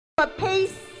A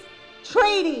peace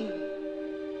treaty.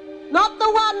 Not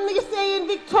the one you see in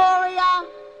Victoria,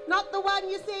 not the one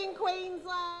you see in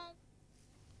Queensland.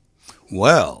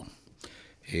 Well,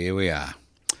 here we are.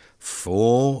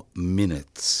 4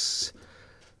 minutes.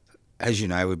 As you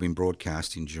know, we've been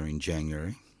broadcasting during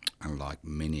January, unlike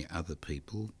many other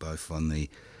people, both on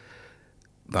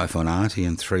Artie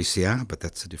and 3CR, but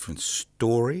that's a different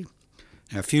story.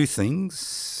 Now, a few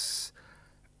things.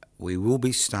 We will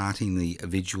be starting the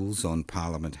vigils on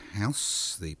Parliament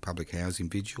House, the public housing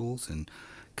vigils, and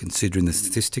considering the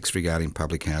statistics regarding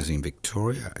public housing in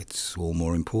Victoria, it's all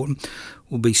more important.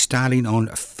 We'll be starting on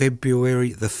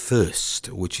February the 1st,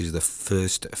 which is the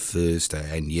first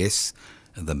Thursday. And yes,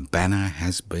 the banner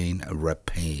has been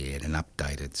repaired and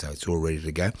updated, so it's all ready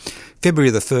to go.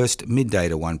 February the 1st, midday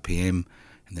to 1 p.m,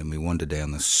 and then we wander down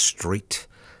the street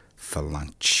for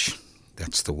lunch.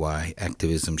 That's the way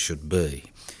activism should be.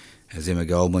 As Emma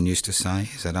Goldman used to say,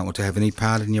 I don't want to have any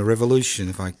part in your revolution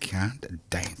if I can't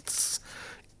dance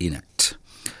in it.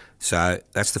 So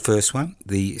that's the first one.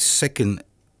 The second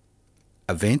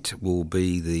event will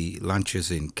be the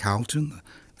lunches in Carlton.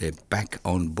 They're back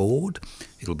on board.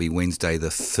 It'll be Wednesday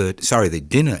the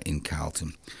dinner in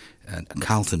Carlton,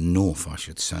 Carlton North, I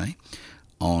should say,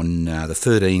 on the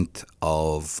 13th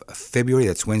of February.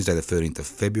 That's Wednesday the 13th of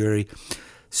February,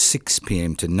 6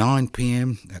 p.m. to 9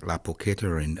 p.m. at La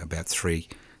Porchetta in about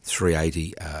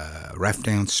 380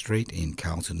 Rathdown Street in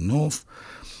Carlton North.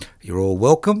 You're all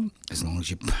welcome as long as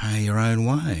you pay your own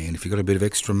way. And if you've got a bit of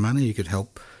extra money, you could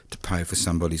help to pay for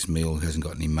somebody's meal who hasn't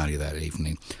got any money that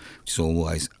evening, which is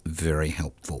always very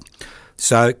helpful.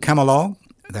 So come along.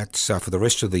 That's for the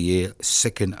rest of the year,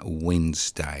 second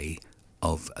Wednesday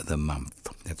of the month.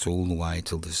 That's all the way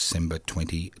till December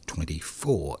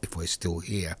 2024, if we're still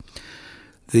here.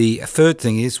 The third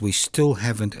thing is we still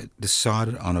haven't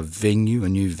decided on a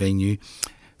new venue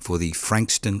for the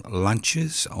Frankston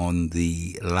lunches on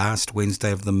the last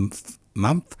Wednesday of the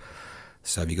month.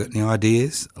 So if you've got any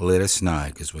ideas, let us know,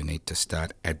 because we need to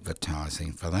start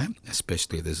advertising for that,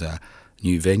 especially if there's a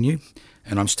new venue.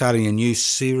 And I'm starting a new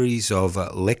series of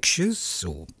lectures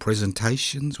or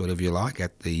presentations, whatever you like,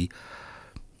 at the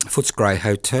Footscray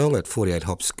Hotel at 48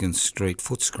 Hopkins Street,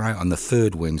 Footscray, on the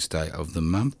third Wednesday of the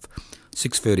month,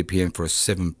 6:30 p.m. for a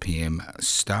 7 p.m.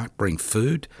 start. Bring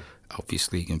food.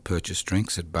 Obviously, you can purchase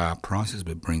drinks at bar prices,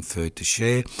 but bring food to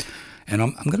share. And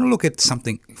I'm going to look at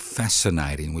something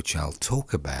fascinating, which I'll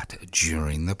talk about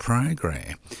during the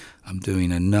program. I'm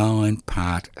doing a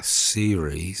 9-part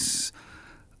series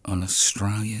on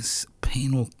Australia's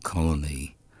penal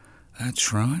colony.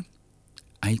 That's right,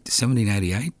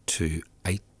 1788 to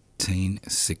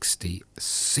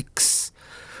 1866.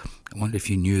 I wonder if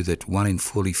you knew that 1 in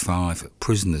 45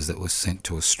 prisoners that were sent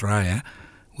to Australia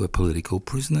were political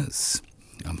prisoners.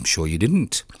 I'm sure you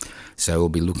didn't. So we'll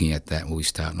be looking at that. We'll be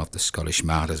starting off the Scottish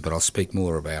martyrs, but I'll speak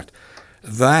more about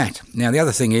that. Now, the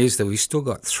other thing is that we've still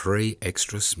got 3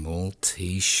 extra small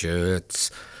T-shirts.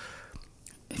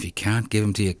 If you can't give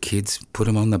them to your kids, put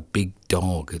them on the big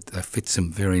dog. It fits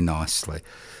them very nicely.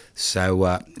 So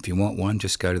if you want one,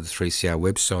 just go to the 3CR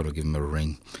website or give them a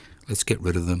ring. Let's get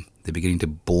rid of them. They're beginning to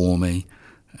bore me.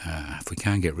 If we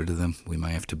can't get rid of them, we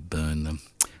may have to burn them.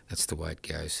 That's the way it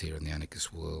goes here in the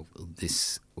anarchist world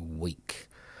this week.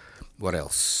 What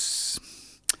else?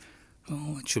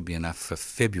 Oh, it should be enough for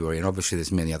February. And obviously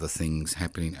there's many other things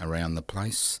happening around the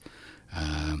place.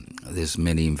 There's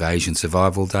many Invasion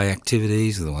Survival Day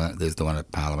activities. There's the one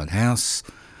at Parliament House.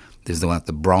 There's the one at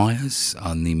the Briars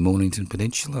on the Mornington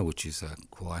Peninsula, which is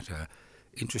quite an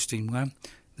interesting one.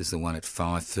 There's the one at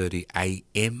 5:30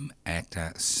 a.m. at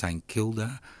St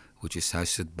Kilda, which is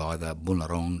hosted by the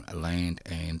Bunurong Land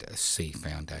and Sea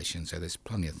Foundation. So there's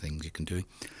plenty of things you can do,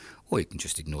 or you can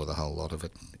just ignore the whole lot of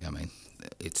it. I mean,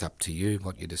 it's up to you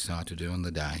what you decide to do on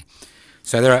the day.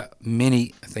 So there are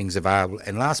many things available.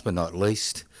 And last but not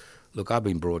least, look, I've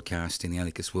been broadcasting the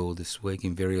anarchist world this week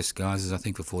in various guises, I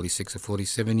think for 46 or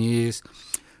 47 years.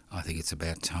 I think it's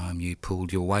about time you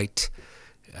pulled your weight.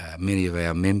 Many of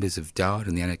our members have died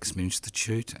in the Anarchist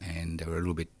Institute and are a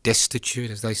little bit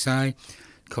destitute, as they say.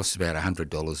 It costs about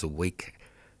 $100 a week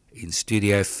in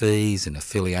studio fees and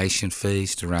affiliation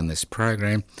fees to run this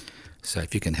program. So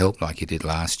if you can help like you did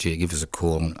last year, give us a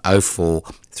call on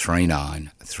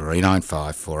 0439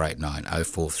 395 489,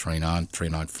 0439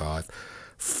 395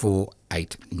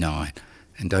 489.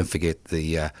 And don't forget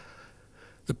the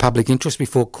public interest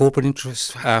before corporate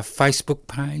interest Facebook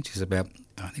page is about,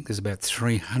 I think there's about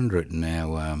 300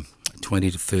 now 20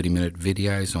 to 30 minute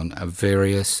videos on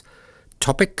various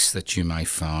topics that you may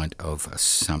find of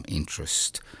some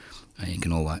interest. You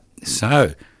can all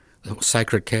so The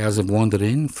sacred cows have wandered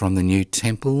in from the new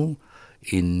temple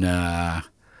in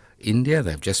India.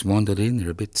 They've just wandered in. They're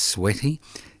a bit sweaty.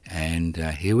 And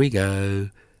here we go.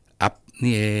 Up in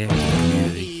the air.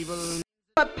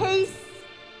 A peace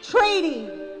treaty.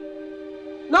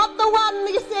 Not the one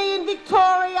you see in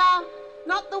Victoria,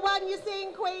 not the one you see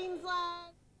in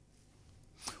Queensland.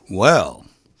 Well,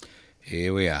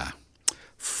 here we are.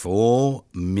 4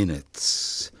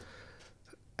 minutes.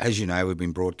 As you know, we've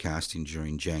been broadcasting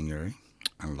during January,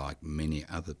 unlike many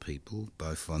other people,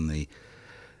 both on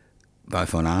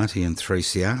Artie and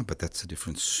 3CR, but that's a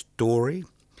different story.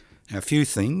 Now, a few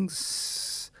things.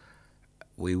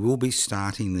 We will be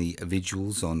starting the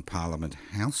vigils on Parliament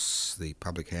House, the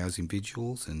public housing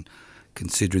vigils, and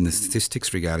considering the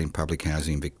statistics regarding public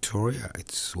housing in Victoria,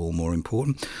 it's all more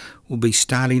important. We'll be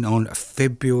starting on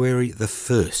February the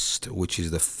 1st, which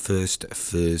is the first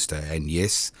Thursday. And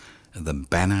yes, the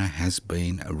banner has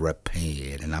been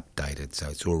repaired and updated, so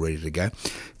it's all ready to go.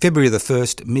 February the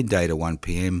 1st, midday to 1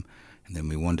 p.m, and then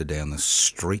we wander down the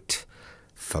street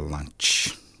for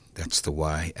lunch. That's the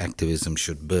way activism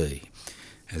should be.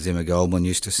 As Emma Goldman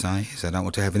used to say, I don't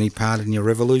want to have any part in your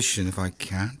revolution if I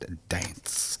can't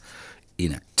dance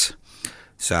in it.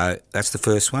 So that's the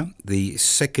first one. The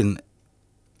second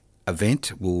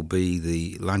event will be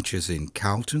the lunches in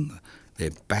Carlton.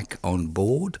 They're back on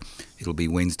board. It'll be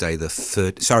Wednesday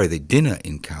the dinner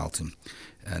in Carlton,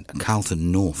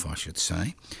 Carlton North, I should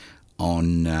say,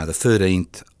 on the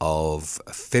 13th of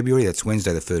February. That's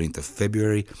Wednesday the 13th of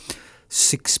February,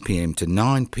 6 p.m. to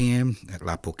 9 p.m. at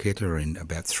La Porchetta in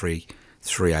about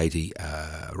 380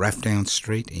 Rathdown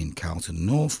Street in Carlton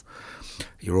North.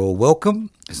 You're all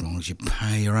welcome as long as you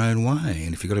pay your own way.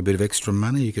 And if you've got a bit of extra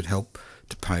money, you could help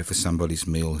to pay for somebody's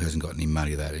meal who hasn't got any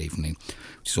money that evening,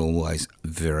 which is always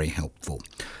very helpful.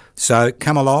 So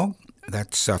come along.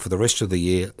 That's for the rest of the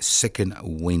year, second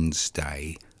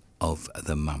Wednesday of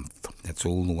the month. That's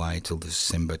all the way till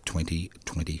December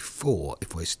 2024,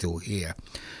 if we're still here.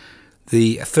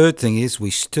 The third thing is we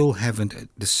still haven't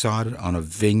decided on a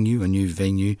new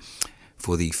venue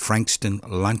for the Frankston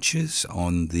lunches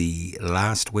on the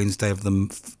last Wednesday of the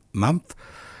month.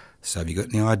 So if you've got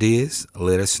any ideas,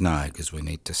 let us know, because we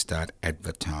need to start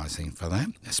advertising for that,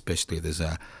 especially if there's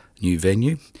a new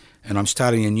venue. And I'm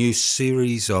starting a new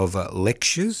series of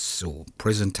lectures or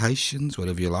presentations,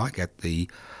 whatever you like, at the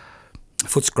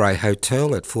Footscray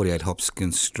Hotel at 48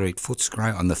 Hopkins Street,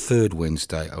 Footscray, on the third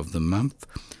Wednesday of the month,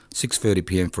 6:30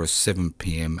 p.m. for a 7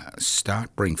 p.m.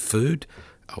 start. Bring food.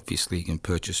 Obviously, you can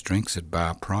purchase drinks at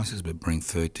bar prices, but bring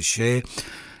food to share.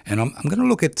 And I'm going to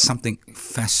look at something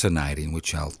fascinating,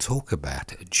 which I'll talk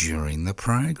about during the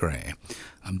program.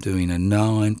 I'm doing a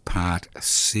 9-part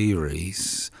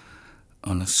series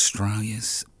on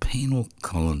Australia's penal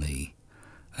colony.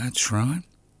 That's right,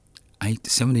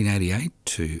 1788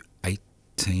 to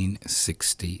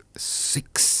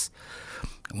 1866.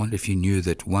 I wonder if you knew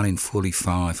that 1 in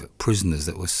 45 prisoners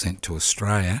that were sent to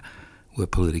Australia were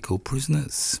political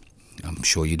prisoners. I'm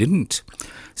sure you didn't.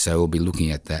 So we'll be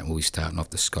looking at that. We'll be starting off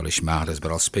the Scottish martyrs,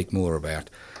 but I'll speak more about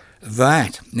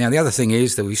that. Now, the other thing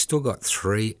is that we've still got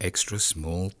 3 extra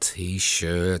small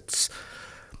T-shirts.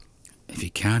 If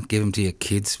you can't give them to your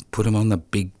kids, put them on the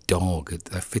big dog. It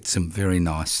fits them very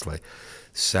nicely.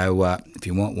 So if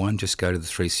you want one, just go to the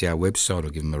 3CR website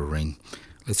or give them a ring.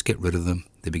 Let's get rid of them.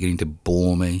 They're beginning to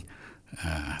bore me.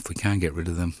 If we can't get rid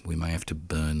of them, we may have to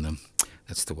burn them.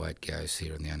 That's the way it goes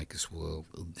here in the anarchist world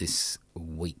this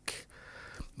week.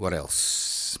 What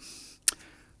else?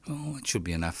 Oh, it should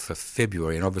be enough for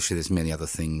February. And obviously there's many other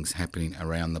things happening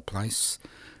around the place.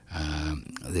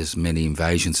 There's many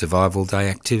Invasion Survival Day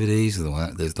activities.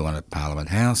 There's the one at Parliament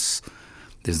House.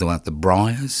 There's the one at the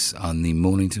Briars on the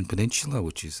Mornington Peninsula,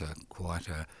 which is quite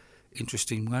an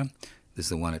interesting one. There's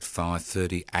the one at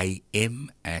 5:30 a.m.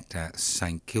 at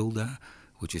St Kilda,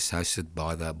 which is hosted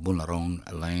by the Bunurong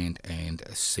Land and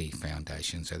Sea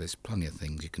Foundation. So there's plenty of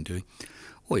things you can do,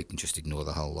 or you can just ignore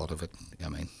the whole lot of it. I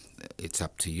mean, it's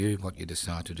up to you what you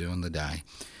decide to do on the day.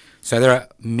 So there are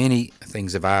many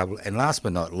things available. And last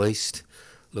but not least,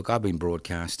 look, I've been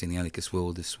broadcasting the anarchist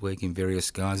world this week in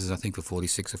various guises, I think for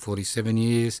 46 or 47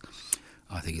 years.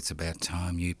 I think it's about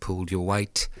time you pulled your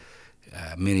weight.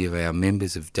 Many of our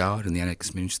members have died in the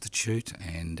Anarchist Institute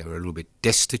and are a little bit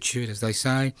destitute, as they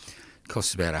say. It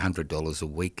costs about $100 a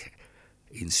week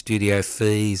in studio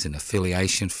fees and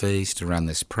affiliation fees to run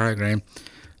this program.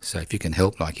 So if you can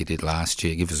help like you did last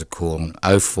year, give us a call on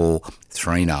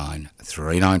 0439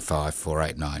 395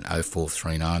 489,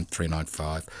 0439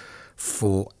 395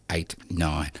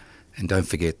 489. And don't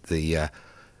forget the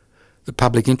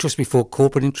public interest before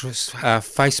corporate interest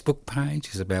Facebook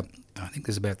page is about I think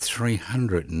there's about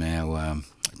 300 now,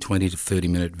 20 to 30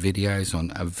 minute videos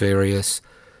on various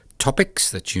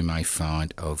topics that you may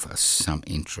find of some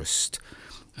interest.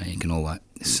 You can all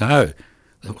so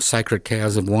the sacred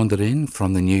cows have wandered in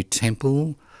from the new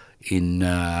temple in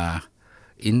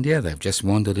India. They've just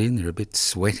wandered in. They're a bit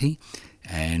sweaty,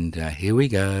 and here we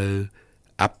go,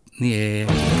 up in the air.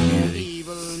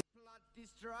 Evil, blood,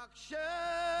 destruction,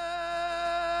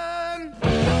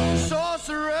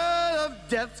 sorcerer of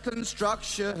death's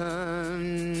construction.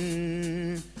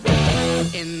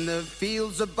 In the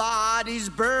fields of bodies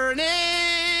burning,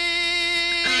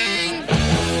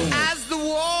 as the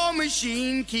war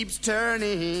machine keeps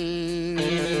turning,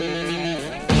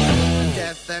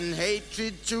 death and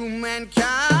hatred to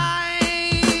mankind,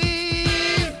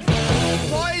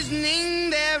 poisoning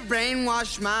their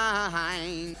brainwashed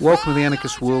mind. Welcome to the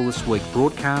Anarchist World This Week,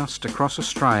 broadcast across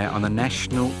Australia on the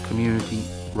National Community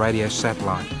Radio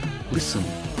Satellite. Listen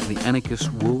to the Anarchist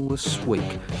World This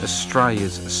Week,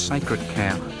 Australia's sacred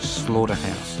cow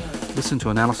slaughterhouse. Listen to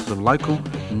analysis of local,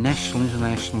 national,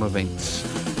 international events.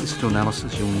 Listen to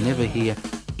analysis you'll never hear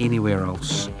anywhere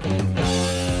else.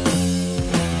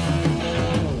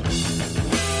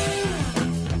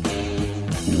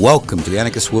 Welcome to the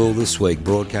Anarchist World This Week,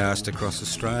 broadcast across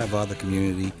Australia via the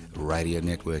Community Radio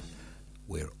Network.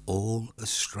 We're all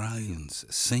Australians.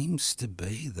 Seems to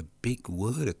be the big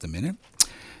word at the minute.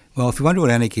 Well, if you wonder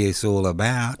what anarchy is all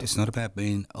about, it's not about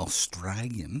being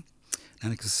Australian.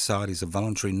 Anarchist society is a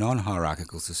voluntary,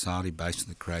 non-hierarchical society based on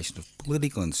the creation of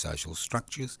political and social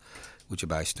structures which are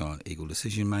based on equal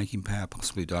decision-making power,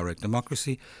 possibly direct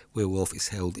democracy, where wealth is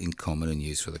held in common and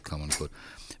used for the common good.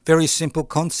 Very simple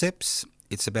concepts.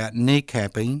 It's about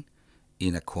kneecapping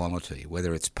inequality,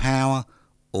 whether it's power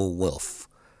or wealth.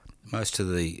 Most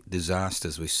of the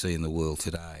disasters we see in the world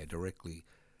today are directly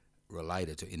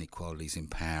related to inequalities in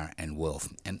power and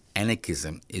wealth. And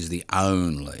anarchism is the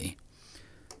only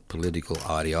political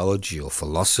ideology or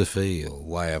philosophy or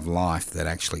way of life that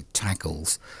actually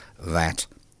tackles that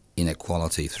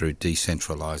inequality through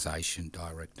decentralisation,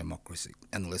 direct democracy,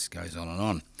 and the list goes on and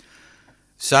on.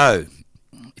 So,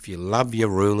 if you love your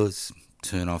rulers,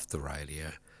 turn off the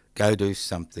radio. Go do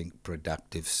something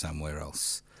productive somewhere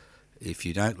else. If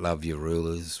you don't love your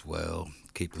rulers, well,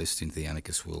 keep listening to the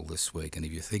Anarchist World This Week. And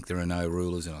if you think there are no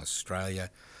rulers in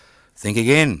Australia, think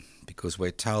again, because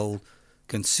we're told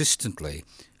consistently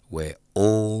we're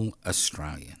all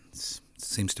Australians. It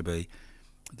seems to be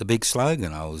the big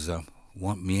slogan. I was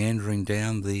meandering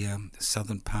down the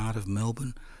southern part of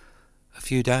Melbourne a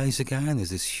few days ago, and there's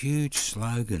this huge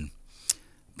slogan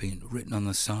being written on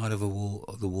the side of the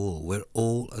wall. We're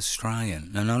all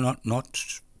Australian. No,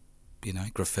 not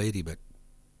graffiti, but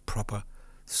proper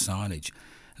signage.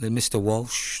 And then Mr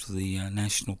Walsh, the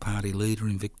National Party leader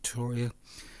in Victoria,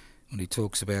 when he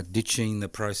talks about ditching the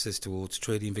process towards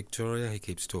treaty in Victoria, he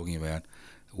keeps talking about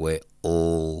we're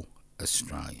all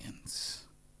Australians.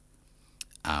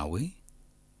 Are we?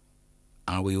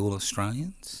 Are we all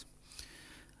Australians?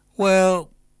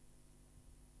 Well,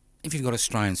 if you've got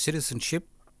Australian citizenship,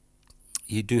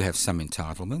 you do have some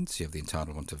entitlements. You have the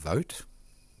entitlement to vote.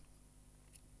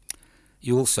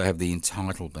 You also have the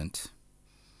entitlement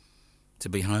to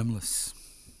be homeless.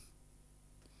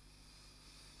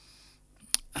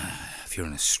 If you're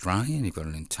an Australian, you've got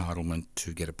an entitlement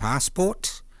to get a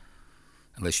passport,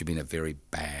 unless you've been a very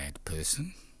bad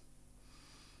person,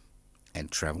 and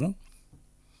travel.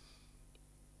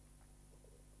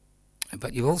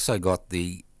 But you've also got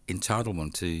the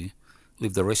entitlement to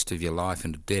live the rest of your life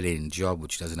in a dead-end job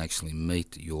which doesn't actually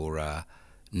meet your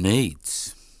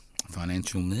needs,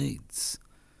 financial needs,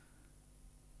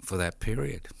 for that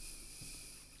period.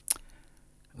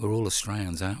 We're all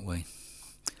Australians, aren't we?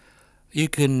 You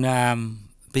can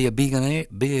be a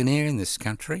billionaire in this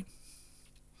country,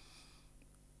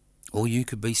 or you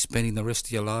could be spending the rest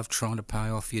of your life trying to pay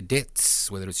off your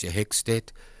debts, whether it's your HECS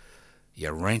debt,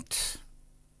 your rent,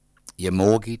 your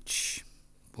mortgage,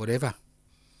 whatever.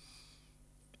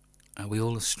 Are we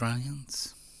all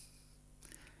Australians?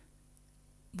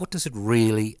 What does it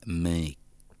really mean?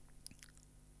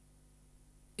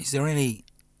 Is there any,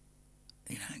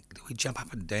 do we jump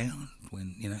up and down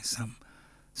when, some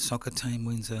soccer team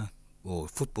wins or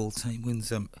football team wins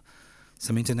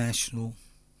some international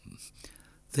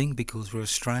thing because we're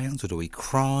Australians? Or do we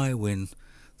cry when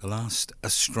the last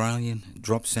Australian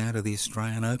drops out of the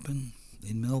Australian Open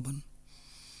in Melbourne?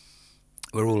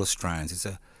 We're all Australians. It's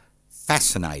a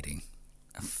fascinating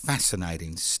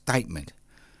statement,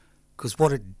 because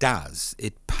what it does,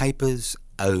 it papers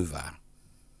over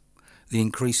the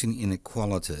increasing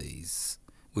inequalities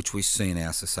which we see in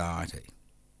our society.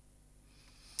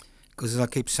 Because as I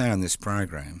keep saying on this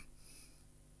program,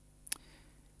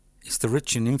 It's the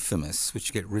rich and infamous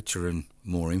which get richer and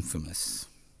more infamous.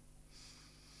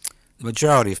 The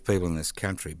majority of people in this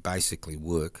country basically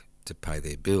work to pay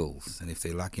their bills, and if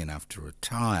they're lucky enough to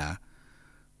retire,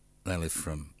 they live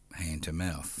from hand to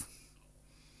mouth.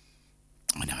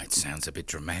 I know it sounds a bit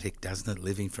dramatic, doesn't it,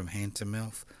 living from hand to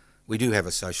mouth? We do have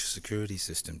a social security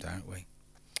system, don't we?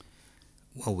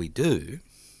 Well, we do,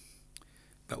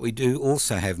 but we do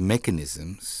also have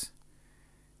mechanisms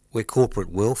where corporate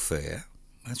welfare,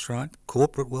 that's right,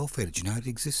 corporate welfare, did you know it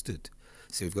existed?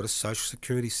 So we've got a social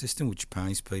security system which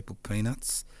pays people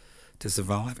peanuts to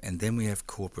survive, and then we have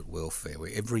corporate welfare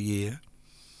where every year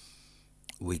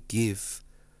we give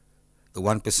the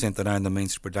 1% that own the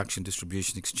means of production,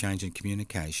 distribution, exchange and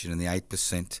communication, and the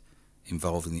 8%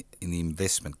 involved in the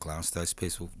investment class, those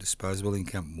people with disposable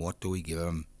income, what do we give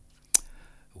them?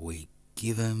 We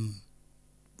give them,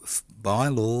 by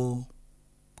law,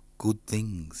 good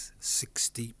things,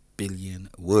 60 billion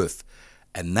worth.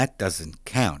 And that doesn't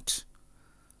count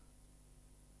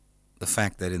the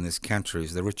fact that in this country,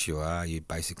 as the rich you are, you're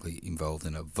basically involved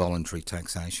in a voluntary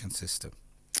taxation system.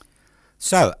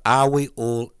 So, are we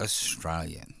all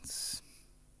Australians?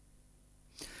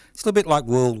 It's a little bit like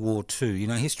World War II. You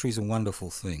know, history's a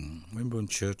wonderful thing. Remember when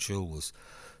Churchill was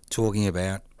talking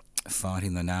about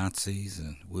fighting the Nazis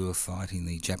and we were fighting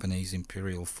the Japanese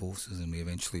Imperial Forces and we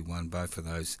eventually won both of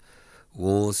those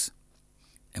wars?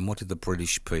 And what did the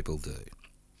British people do?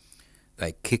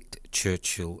 They kicked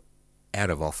Churchill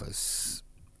out of office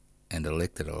and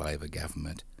elected a Labor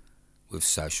government with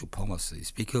social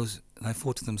policies because they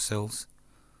thought to themselves,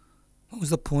 what was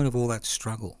the point of all that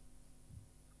struggle?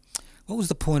 What was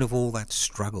the point of all that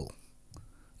struggle?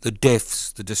 The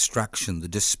deaths, the destruction, the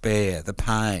despair, the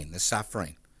pain, the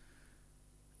suffering.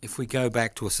 If we go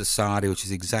back to a society which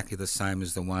is exactly the same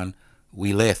as the one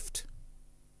we left,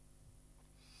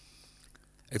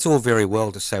 it's all very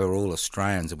well to say we're all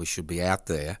Australians and we should be out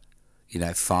there, you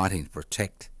know, fighting to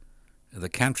protect the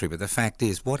country. But the fact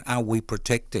is, what are we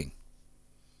protecting?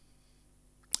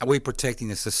 Are we protecting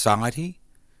a society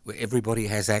where everybody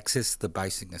has access to the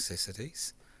basic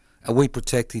necessities? Are we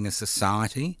protecting a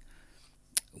society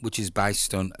which is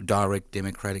based on direct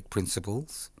democratic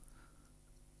principles?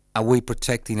 Are we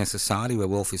protecting a society where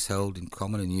wealth is held in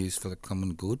common and used for the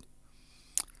common good?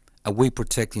 Are we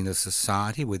protecting a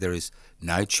society where there is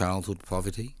no childhood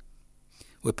poverty,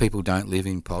 where people don't live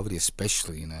in poverty,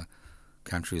 especially in a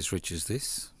country as rich as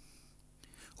this?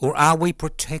 Or are we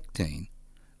protecting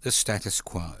the status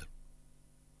quo?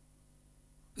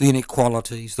 The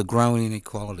inequalities, the growing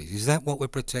inequalities. Is that what we're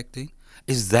protecting?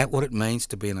 Is that what it means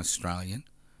to be an Australian?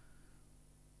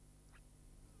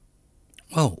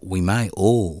 Well, we may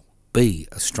all be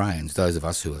Australians, those of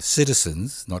us who are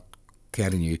citizens, not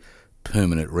counting you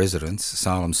permanent residents,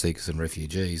 asylum seekers and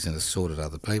refugees and assorted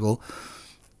other people,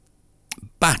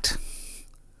 but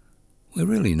we're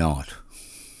really not.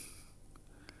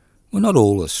 We're not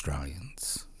all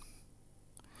Australians.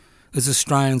 There's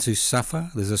Australians who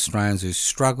suffer, there's Australians who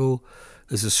struggle,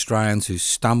 there's Australians who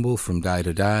stumble from day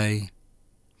to day,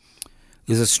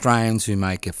 there's Australians who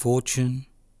make a fortune,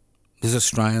 there's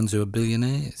Australians who are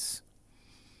billionaires.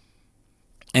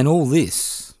 And all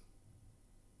this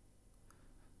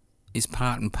is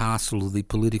part and parcel of the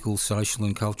political, social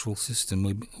and cultural system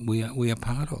we are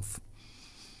part of.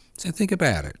 So think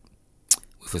about it.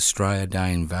 With Australia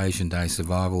Day, Invasion Day,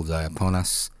 Survival Day upon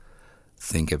us,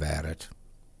 think about it.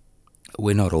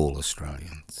 We're not all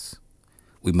Australians.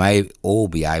 We may all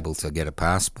be able to get a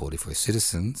passport if we're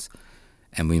citizens,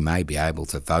 and we may be able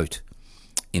to vote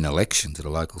in elections at a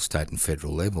local, state and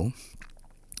federal level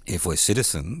if we're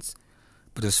citizens.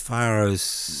 But as far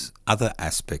as other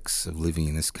aspects of living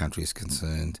in this country is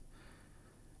concerned,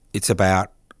 it's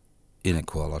about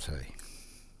inequality.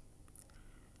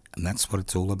 And that's what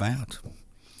it's all about.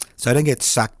 So don't get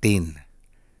sucked in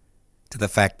to the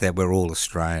fact that we're all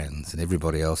Australians and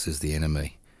everybody else is the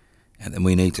enemy, and then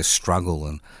we need to struggle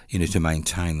and to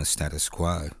maintain the status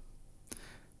quo.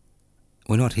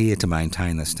 We're not here to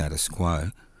maintain the status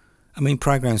quo. I mean,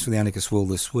 programs for the anarchist world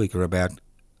this week are about,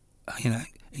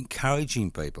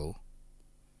 encouraging people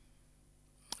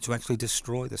to actually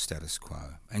destroy the status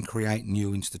quo and create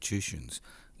new institutions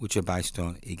which are based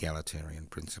on egalitarian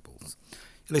principles.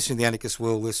 You're listening to the Anarchist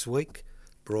World this week,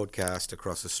 broadcast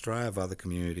across Australia via the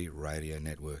Community Radio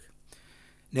Network.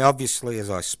 Now, obviously, as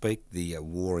I speak, the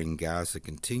war in Gaza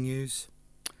continues.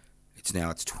 It's now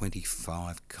its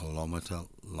 25-kilometre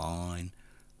line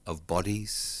of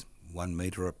bodies, 1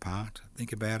 metre apart.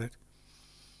 Think about it.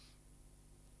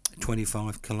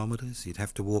 25 kilometres. You'd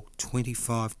have to walk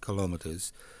 25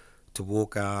 kilometres to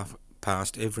walk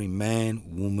past every man,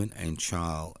 woman and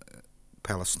child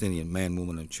Palestinian man,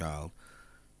 woman and child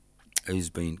who's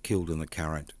been killed in the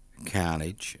current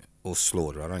carnage or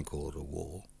slaughter. I don't call it a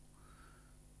war.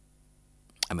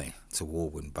 I mean, it's a war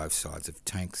when both sides have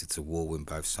tanks. It's a war when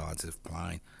both sides have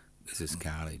plane. This is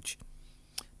carnage.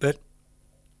 But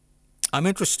I'm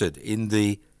interested in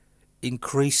the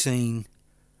increasing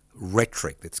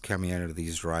rhetoric that's coming out of the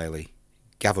Israeli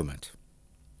government.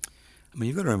 I mean,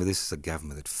 you've got to remember this is a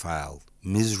government that failed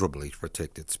miserably to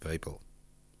protect its people.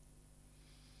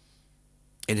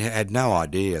 It had no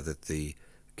idea that the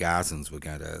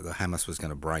Hamas was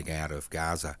going to break out of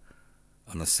Gaza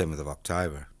on the 7th of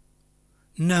October.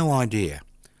 No idea.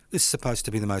 This is supposed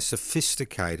to be one of the most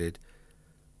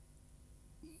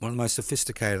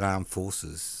sophisticated armed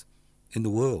forces in the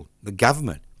world. The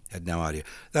government had no idea.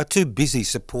 They were too busy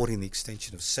supporting the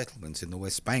extension of settlements in the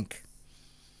West Bank.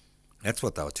 That's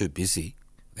what they were too busy.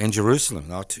 And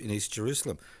Jerusalem, in East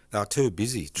Jerusalem, they were too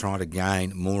busy trying to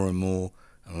gain more and more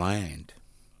land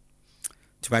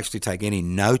to actually take any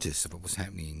notice of what was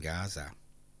happening in Gaza.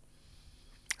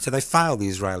 So they failed the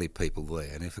Israeli people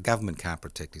there, and if a government can't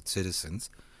protect its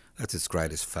citizens, that's its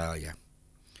greatest failure.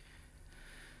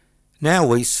 Now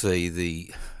we see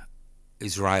the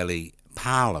Israeli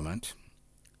parliament,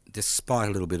 despite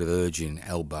a little bit of urging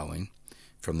elbowing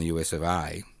from the US of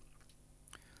A,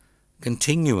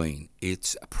 continuing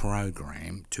its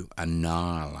program to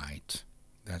annihilate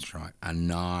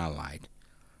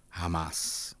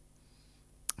Hamas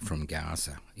from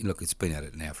Gaza. Look, it's been at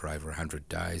it now for over 100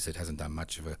 days. It hasn't done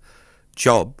much of a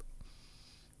job.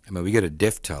 I mean, we get a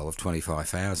death toll of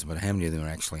 25,000, but how many of them are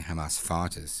actually Hamas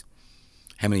fighters?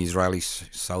 How many Israeli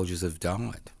soldiers have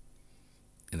died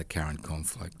in the current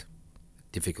conflict?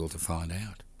 Difficult to find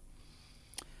out.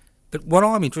 But what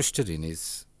I'm interested in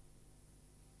is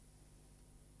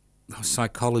the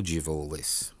psychology of all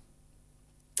this.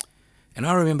 And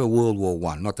I remember World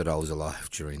War I, not that I was alive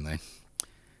during then,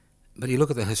 but you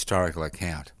look at the historical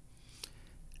account,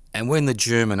 and when the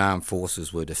German armed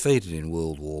forces were defeated in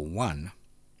World War I,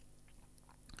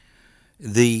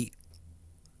 the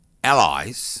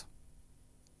Allies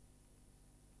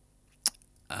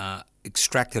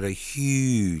extracted a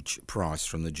huge price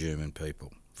from the German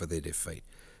people for their defeat.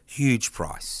 Huge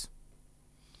price.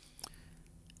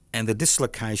 And the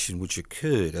dislocation which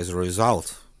occurred as a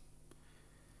result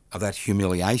of that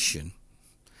humiliation,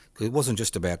 because it wasn't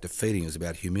just about defeating, it was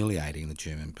about humiliating the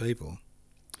German people,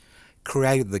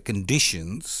 created the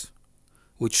conditions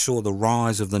which saw the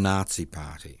rise of the Nazi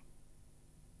Party,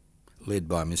 led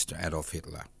by Mr. Adolf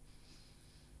Hitler.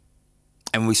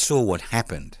 And we saw what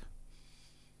happened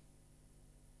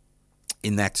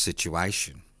in that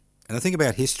situation. And the thing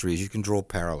about history is you can draw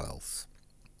parallels.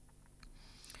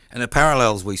 And the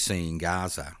parallels we see in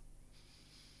Gaza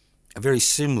are very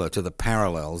similar to the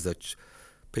parallels that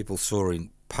people saw in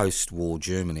post-war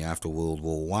Germany after World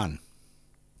War I.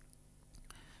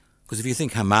 Because if you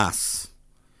think Hamas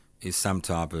is some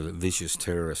type of vicious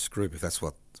terrorist group, if that's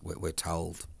what we're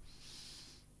told,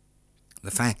 the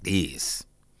fact is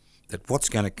that what's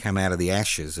going to come out of the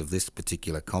ashes of this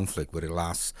particular conflict, whether it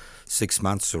lasts 6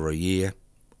 months or a year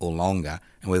or longer,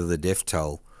 and whether the death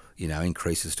toll,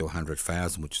 increases to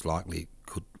 100,000, which likely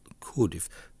could if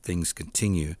things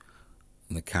continue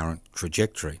in the current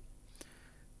trajectory.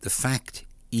 The fact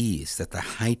is that the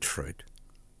hatred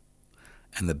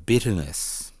and the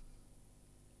bitterness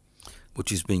which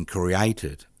has been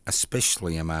created,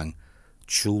 especially among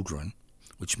children,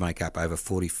 which make up over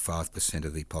 45%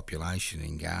 of the population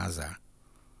in Gaza,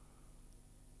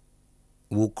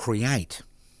 will create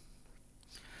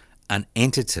an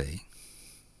entity,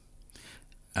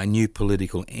 a new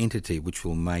political entity, which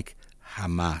will make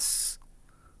Hamas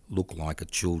look like a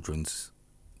children's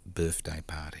birthday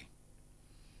party.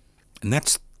 And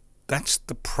that's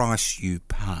the price you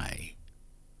pay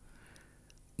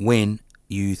when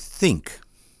you think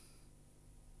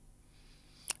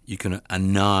you can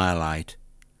annihilate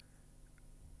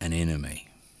an enemy.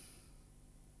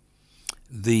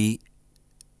 The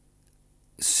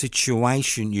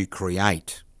situation you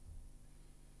create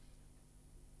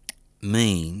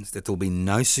means that there will be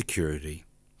no security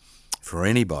for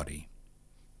anybody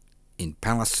in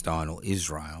Palestine or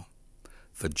Israel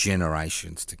for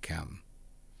generations to come.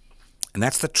 And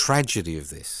that's the tragedy of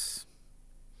this.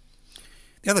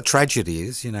 The other tragedy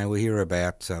is, we hear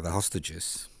about the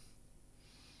hostages.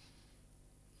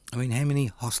 I mean, how many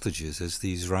hostages has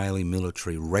the Israeli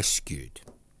military rescued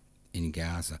in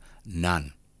Gaza?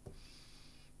 None.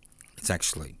 It's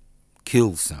actually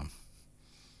killed some.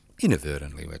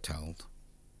 Inadvertently, we're told.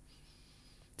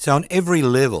 So on every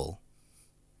level,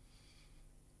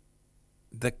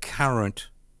 the current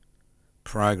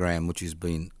program which has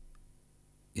been,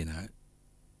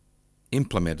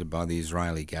 implemented by the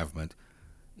Israeli government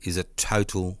is a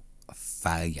total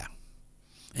failure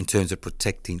in terms of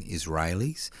protecting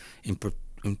Israelis, in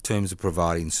terms of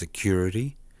providing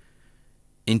security,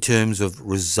 in terms of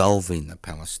resolving the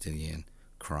Palestinian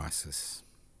crisis.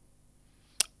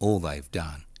 All they've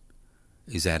done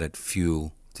is added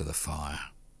fuel to the fire.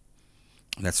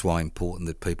 And that's why it's important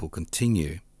that people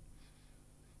continue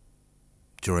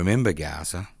to remember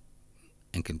Gaza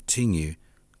and continue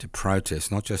to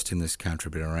protest, not just in this country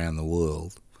but around the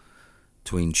world,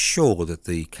 to ensure that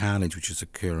the carnage which is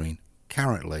occurring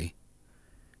currently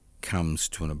comes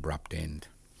to an abrupt end.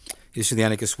 This is the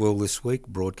Anarchist World This Week,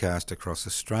 broadcast across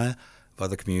Australia by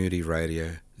the Community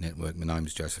Radio Network. My name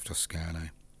is Joseph Toscano.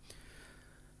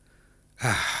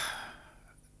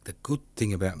 The good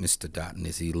thing about Mr. Dutton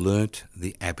is he learnt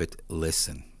the Abbott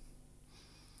lesson.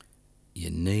 You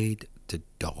need to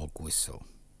dog whistle.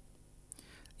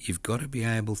 You've got to be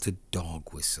able to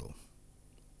dog whistle.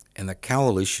 And the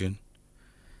coalition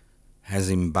has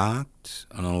embarked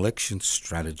on an election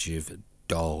strategy of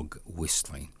dog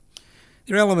whistling.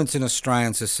 There are elements in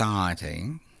Australian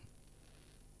society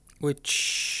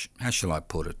which, how shall I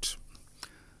put it,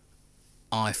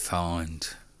 I find,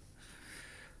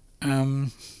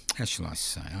 how shall I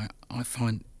say, I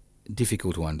find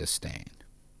difficult to understand.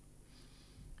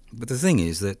 But the thing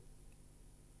is that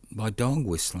by dog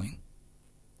whistling,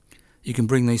 you can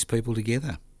bring these people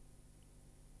together.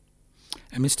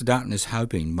 And Mr. Dutton is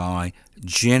hoping by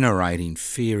generating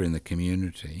fear in the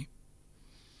community,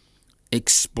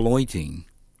 exploiting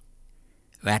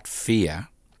that fear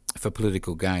for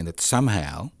political gain, that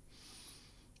somehow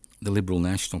the Liberal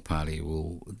National Party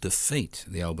will defeat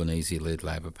the Albanese-led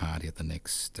Labor Party at the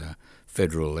next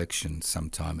federal election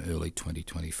sometime early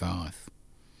 2025.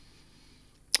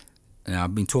 Now,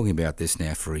 I've been talking about this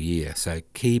now for a year, so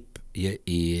keep your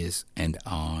ears and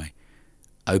eye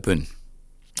open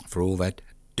for all that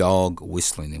dog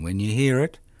whistling. And when you hear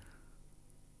it,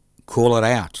 call it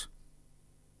out.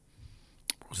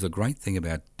 Because the great thing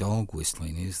about dog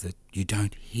whistling is that you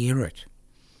don't hear it.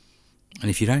 And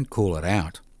if you don't call it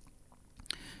out,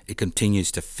 it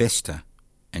continues to fester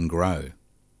and grow.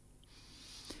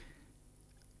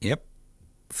 Yep,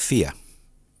 fear.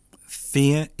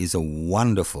 Fear is a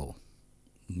wonderful,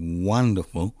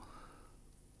 wonderful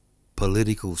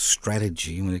political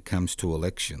strategy when it comes to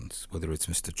elections, whether it's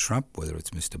Mr. Trump, whether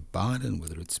it's Mr. Biden,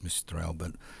 whether it's Mr.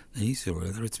 Albanese, or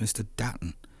whether it's Mr.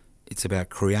 Dutton. It's about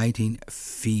creating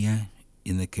fear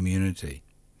in the community.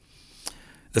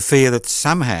 The fear that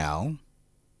somehow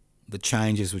the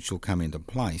changes which will come into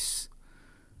place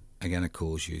are going to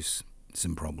cause you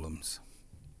some problems.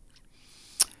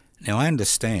 Now, I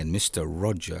understand Mr.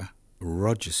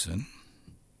 Rogerson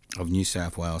of New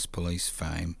South Wales Police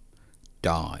fame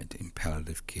died in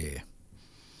palliative care.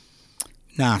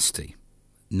 Nasty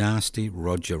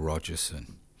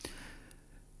Rogerson.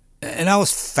 And I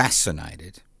was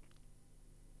fascinated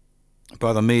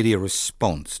by the media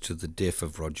response to the death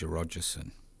of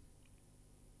Rogerson.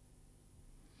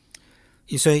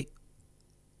 You see,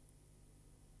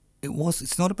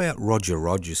 it's not about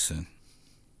Rogerson.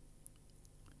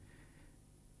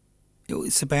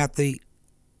 It's about the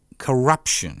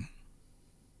corruption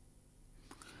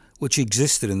which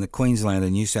existed in the Queensland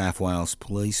and New South Wales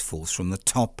police force from the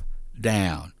top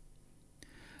down.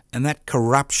 And that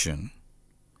corruption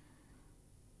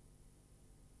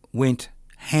went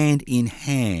hand in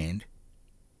hand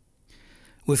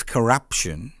with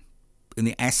corruption in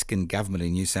the Askin government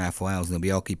in New South Wales and the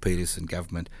Bjelke-Petersen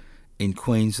government in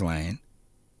Queensland,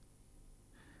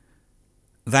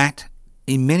 that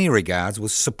in many regards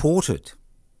was supported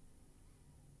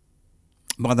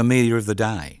by the media of the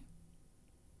day.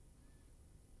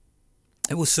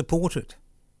 It was supported.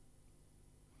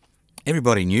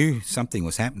 Everybody knew something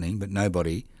was happening, but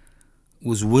nobody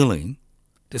was willing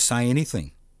to say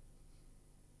anything.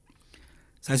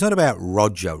 So it's not about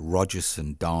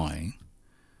Rogerson dying.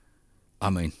 I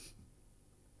mean,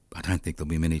 I don't think there'll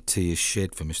be many tears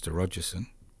shed for Mr. Rogerson.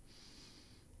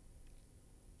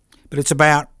 But it's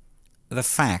about the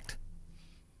fact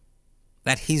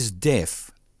that his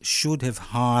death should have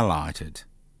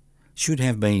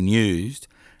been used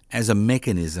as a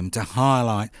mechanism to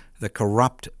highlight the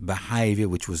corrupt behaviour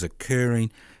which was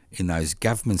occurring in those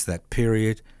governments that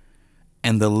period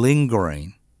and the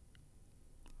lingering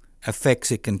effects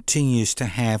it continues to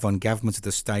have on governments at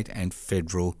the state and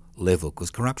federal level, because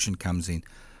corruption comes in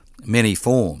many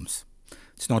forms.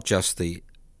 It's not just the,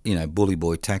 bully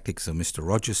boy tactics of Mr.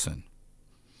 Rogerson.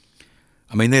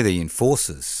 I mean, they're the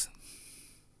enforcers.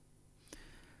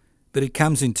 But it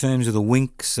comes in terms of the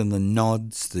winks and the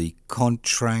nods, the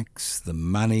contracts, the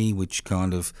money which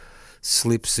kind of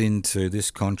slips into this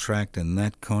contract and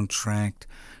that contract,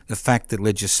 the fact that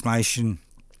legislation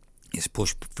is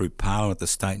pushed through Parliament at the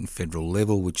state and federal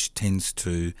level, which tends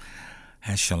to,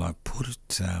 how shall I put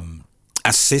it,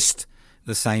 assist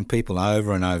the same people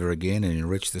over and over again and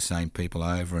enrich the same people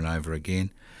over and over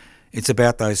again. It's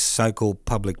about those so-called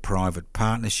public-private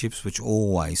partnerships which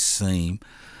always seem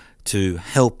to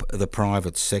help the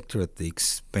private sector at the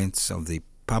expense of the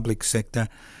public sector.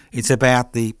 It's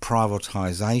about the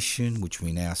privatisation which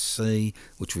we now see,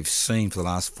 which we've seen for the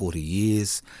last 40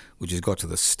 years, which has got to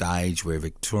the stage where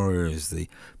Victoria is the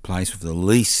place with the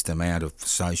least amount of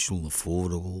social,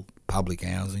 affordable, public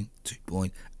housing,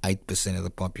 2.8% of the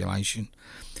population.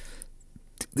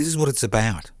 This is what it's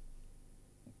about.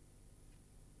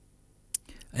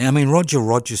 I mean,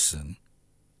 Rogerson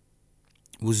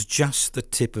was just the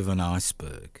tip of an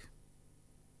iceberg.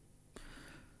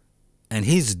 And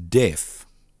his death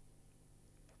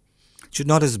should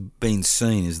not have been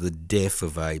seen as the death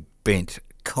of a bent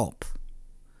cop.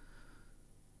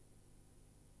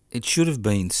 It should have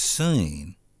been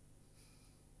seen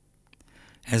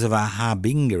as of a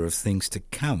harbinger of things to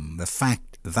come. The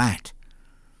fact that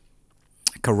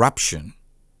corruption,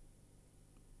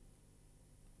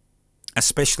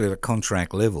 especially at a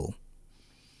contract level,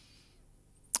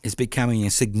 is becoming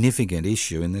a significant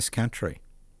issue in this country.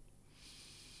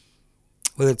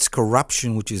 Whether it's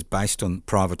corruption which is based on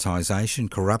privatisation,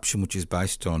 corruption which is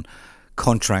based on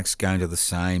contracts going to the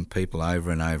same people over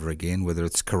and over again, whether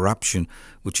it's corruption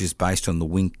which is based on the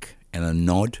wink and a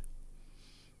nod.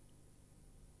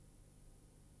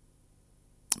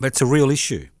 But it's a real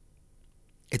issue.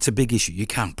 It's a big issue. You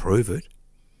can't prove it.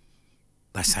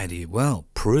 They say to you, well,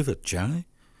 prove it, Joe.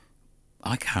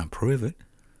 I can't prove it.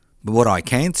 But what I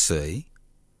can see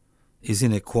is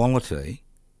inequality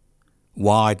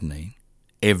widening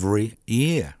every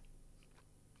year.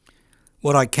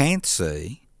 What I can't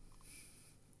see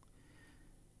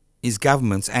is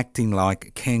governments acting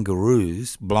like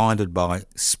kangaroos blinded by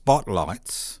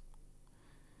spotlights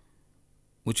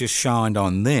which are shined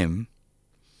on them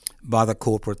by the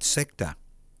corporate sector.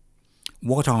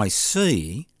 What I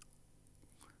see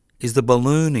is the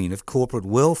ballooning of corporate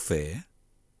welfare,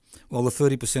 while the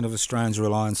 30% of Australians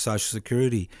rely on social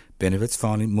security benefits,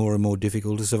 finding it more and more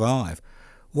difficult to survive.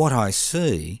 What I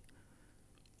see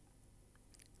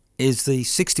is the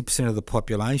 60% of the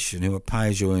population who are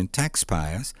pay-as-you-earn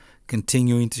taxpayers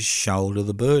continuing to shoulder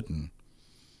the burden.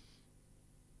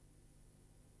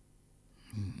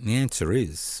 The answer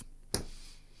is,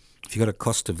 if you've got a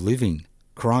cost of living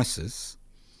crisis,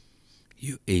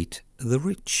 you eat the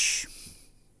rich.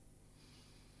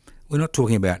 We're not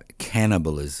talking about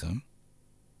cannibalism.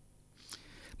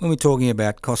 When we're talking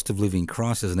about cost of living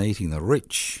crisis and eating the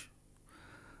rich,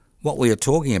 what we are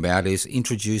talking about is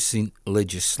introducing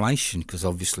legislation, because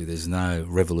obviously there's no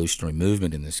revolutionary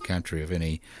movement in this country of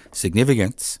any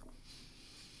significance,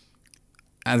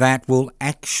 that will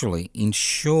actually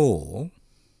ensure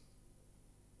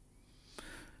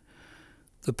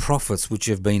the profits which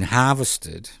have been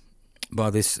harvested by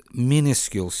this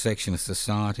minuscule section of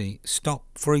society stop.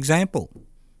 For example,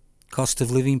 cost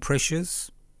of living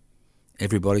pressures.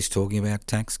 Everybody's talking about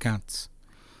tax cuts.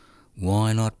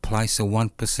 Why not place a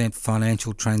 1%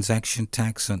 financial transaction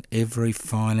tax on every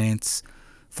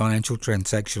financial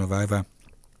transaction of over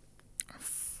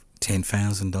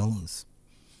 $10,000?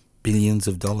 Billions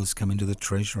of dollars come into the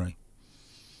Treasury.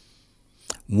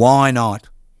 Why not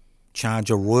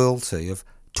charge a royalty of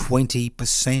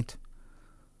 20%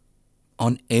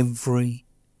 on every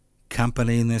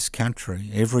company in this country,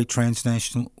 every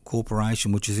transnational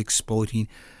corporation which is exploiting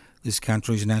this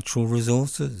country's natural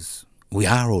resources? We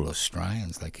are all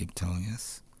Australians, they keep telling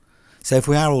us. So if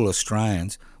we are all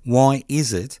Australians, why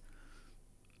is it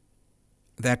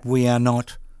that we are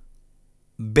not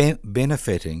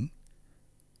benefiting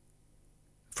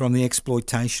from the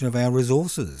exploitation of our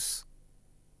resources?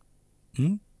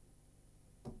 Think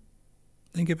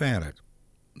about it.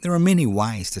 There are many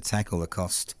ways to tackle the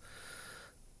cost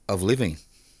of living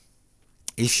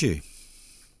issue.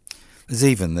 There's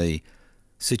even the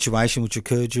situation which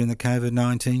occurred during the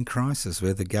COVID-19 crisis,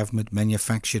 where the government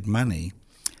manufactured money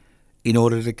in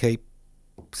order to keep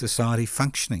society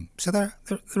functioning. So there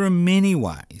are many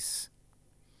ways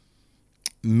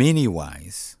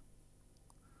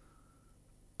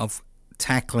of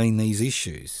tackling these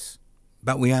issues,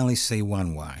 but we only see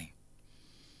one way.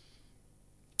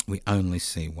 We only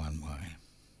see one way.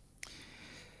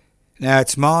 Now,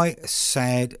 it's my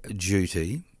sad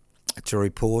duty to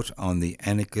report on the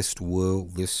anarchist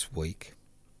world this week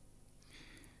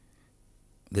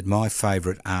that my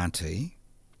favourite auntie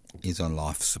is on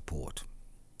life support.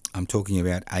 I'm talking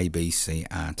about ABC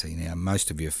Auntie. Now, most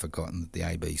of you have forgotten that the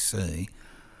ABC,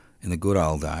 in the good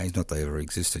old days, not they ever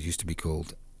existed, used to be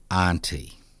called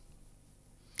Auntie.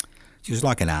 She was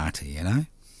like an auntie, you know,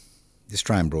 the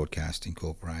Australian Broadcasting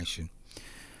Corporation.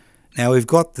 Now, we've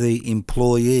got the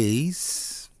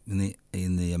employees in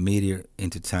the media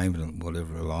entertainment,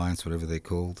 whatever alliance, whatever they're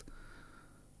called,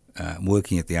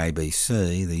 working at the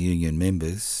ABC, the union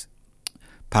members,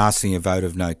 passing a vote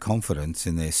of no confidence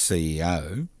in their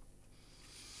CEO.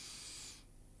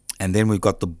 And then we've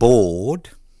got the board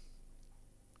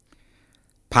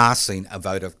passing a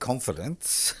vote of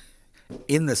confidence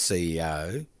in the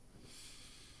CEO.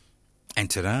 And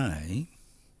today,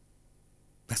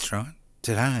 that's right,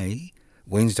 today,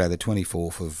 Wednesday the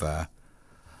 24th of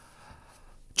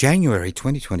January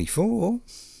 2024,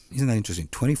 isn't that interesting?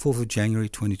 24th of January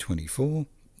 2024,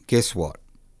 guess what?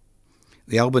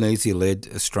 The Albanese-led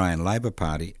Australian Labor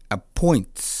Party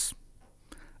appoints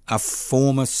a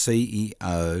former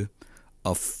CEO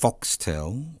of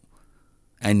Foxtel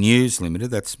and News Limited,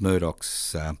 that's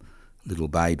Murdoch's little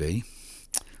baby,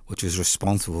 which is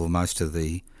responsible for most of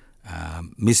the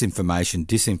misinformation,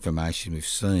 disinformation we've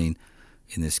seen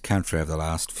in this country over the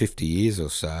last 50 years or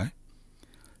so,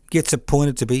 gets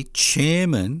appointed to be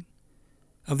chairman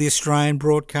of the Australian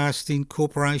Broadcasting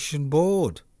Corporation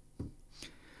Board.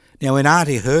 Now, when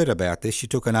Auntie heard about this, she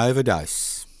took an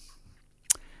overdose.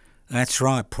 That's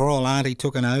right, poor old Auntie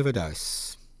took an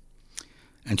overdose.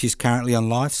 And she's currently on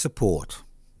life support.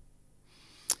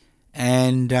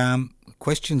 And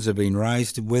questions have been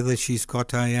raised whether she's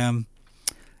got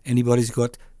anybody's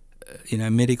got,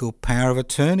 medical power of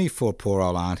attorney for poor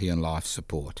old Auntie on life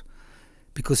support.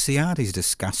 Because the Auntie's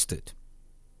disgusted.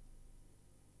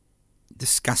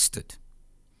 Disgusted.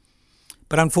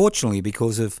 But unfortunately,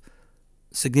 because of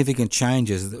significant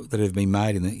changes that have been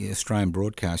made in the Australian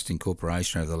Broadcasting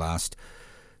Corporation over the last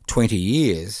 20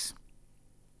 years,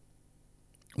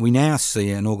 we now see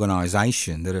an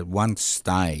organisation that at one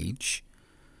stage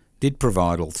did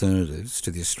provide alternatives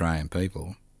to the Australian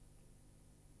people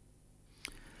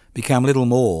become little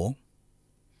more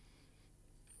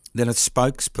than a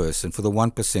spokesperson for the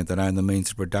 1% that own the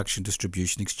means of production,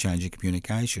 distribution, exchange and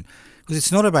communication. Because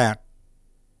it's not about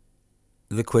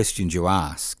the questions you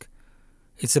ask.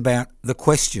 It's about the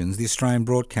questions the Australian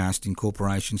Broadcasting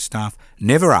Corporation staff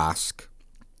never ask,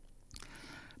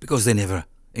 because they're never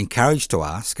encouraged to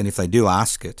ask, and if they do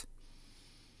ask it,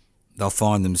 they'll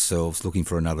find themselves looking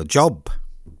for another job.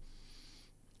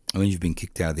 And when you've been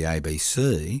kicked out of the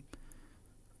ABC,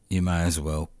 you may as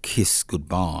well kiss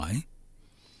goodbye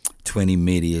to any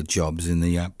media jobs in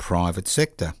the private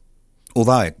sector.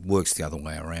 Although it works the other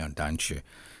way around, don't you?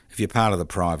 If you're part of the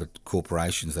private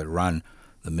corporations that run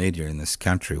the media in this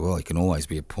country, well, you can always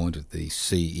be appointed the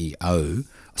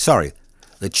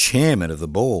chairman of the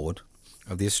board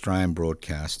of the Australian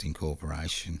Broadcasting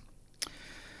Corporation.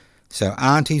 So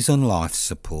Auntie's on life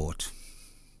support.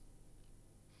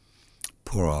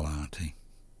 Poor old Auntie.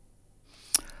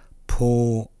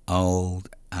 Poor old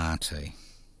Auntie.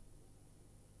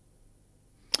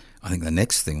 I think the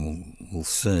next thing we'll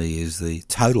see is the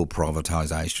total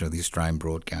privatisation of the Australian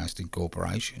Broadcasting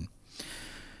Corporation.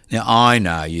 Now, I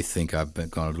know you think I've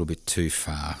gone a little bit too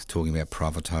far talking about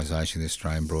privatisation of the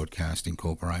Australian Broadcasting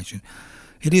Corporation.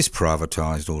 It is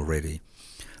privatised already.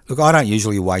 Look, I don't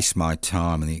usually waste my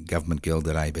time in the government guild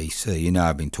at ABC. You know,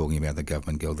 I've been talking about the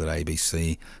government guild at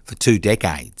ABC for 2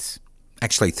 decades.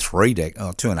 Actually,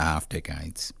 2.5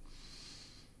 decades.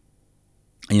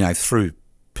 Through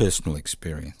personal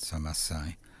experience, I must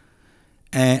say.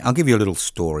 And I'll give you a little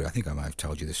story. I think I may have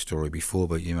told you this story before,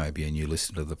 but you may be a new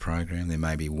listener to the program. There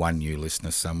may be one new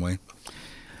listener somewhere.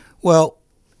 Well,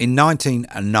 in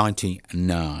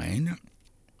 1999,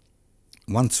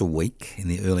 once a week in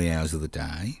the early hours of the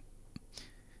day,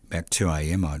 about 2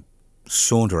 a.m, I'd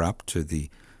saunter up to the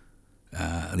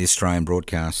Australian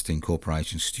Broadcasting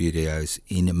Corporation studios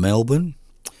in Melbourne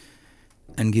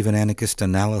and give an anarchist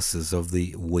analysis of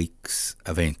the week's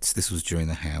events. This was during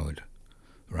the Howard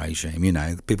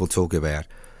regime. People talk about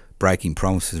breaking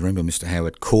promises. Remember, Mr.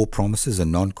 Howard, core promises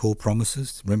and non-core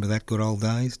promises? Remember that good old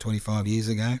days, 25 years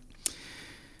ago?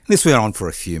 This went on for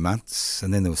a few months,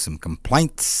 and then there were some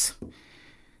complaints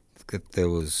that there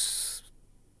was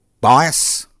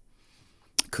bias.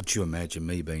 Could you imagine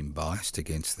me being biased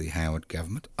against the Howard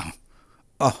government?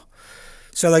 Oh.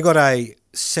 So they got a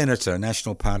senator, a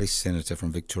National Party senator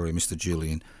from Victoria, Mr.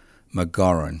 Julian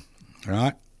McGorran,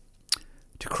 right,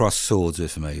 to cross swords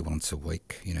with me once a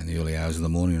week, in the early hours of the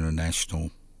morning on a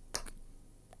national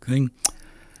thing.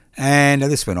 And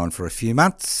this went on for a few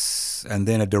months, and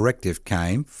then a directive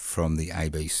came from the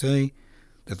ABC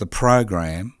that the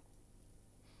program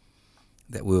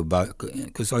that we were both,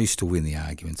 because I used to win the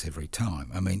arguments every time.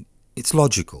 I mean, it's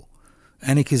logical.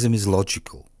 Anarchism is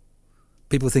logical.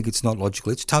 People think it's not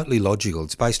logical. It's totally logical.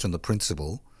 It's based on the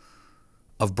principle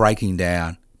of breaking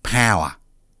down power,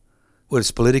 whether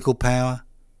it's political power,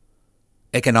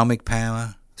 economic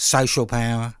power, social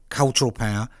power, cultural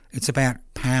power. It's about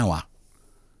power.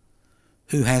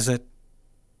 Who has it,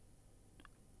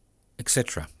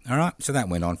 etc. All right, so that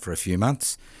went on for a few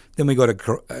months. Then we got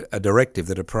a directive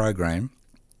that a program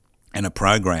and a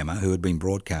programmer who had been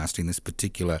broadcasting this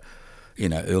particular,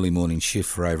 early morning shift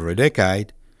for over a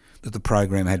decade, that the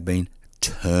program had been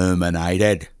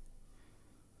terminated.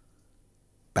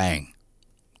 Bang.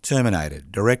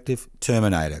 Terminated. Directive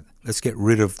terminated. Let's get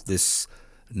rid of this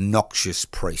noxious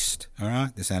priest, all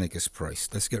right? This anarchist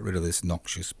priest. Let's get rid of this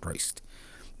noxious priest.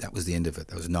 That was the end of it.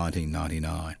 That was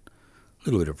 1999. A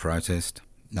little bit of protest.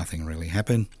 Nothing really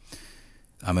happened.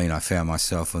 I mean, I found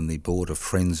myself on the board of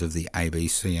Friends of the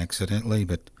ABC accidentally,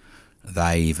 but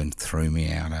they even threw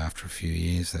me out after a few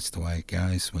years. That's the way it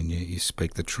goes when you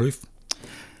speak the truth.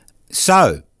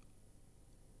 So,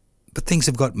 but things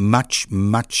have got much,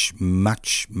 much,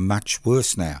 much, much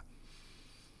worse now.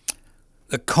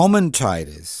 The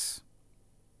commentators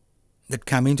that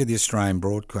come into the Australian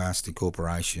Broadcasting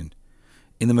Corporation,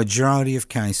 in the majority of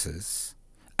cases,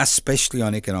 especially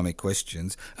on economic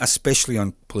questions, especially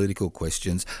on political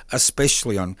questions,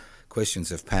 especially on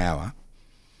questions of power,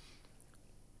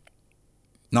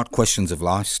 not questions of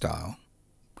lifestyle,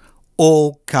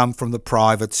 all come from the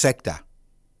private sector.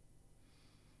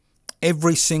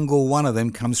 Every single one of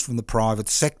them comes from the private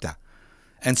sector.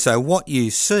 And so what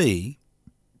you see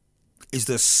is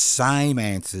the same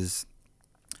answers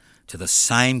to the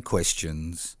same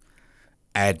questions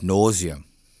ad nauseum.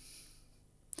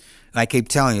 They keep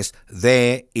telling us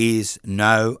there is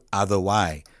no other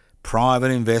way.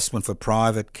 Private investment for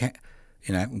private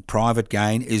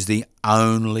gain is the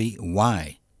only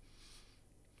way.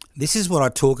 This is what I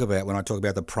talk about when I talk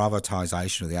about the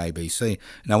privatisation of the ABC.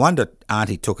 No wonder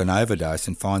Auntie took an overdose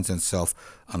and finds herself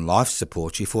on life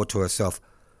support. She thought to herself,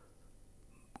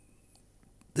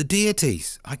 the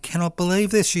deities, I cannot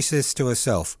believe this, she says to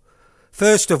herself.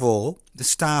 First of all, the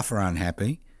staff are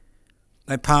unhappy.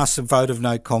 They pass a vote of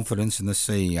no confidence in the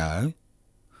CEO.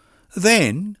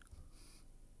 Then,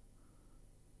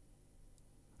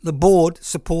 the board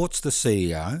supports the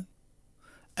CEO.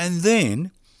 And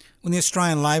then, when the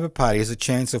Australian Labor Party has a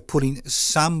chance of putting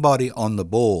somebody on the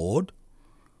board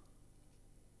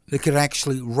that could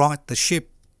actually right the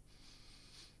ship,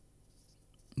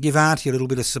 give Auntie a little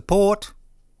bit of support,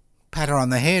 pat her on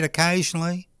the head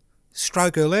occasionally,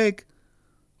 stroke her leg,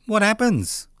 what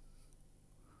happens?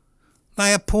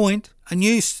 They appoint a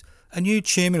new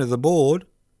chairman of the board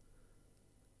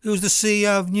who was the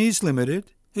CEO of News Limited,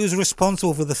 who was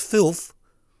responsible for the filth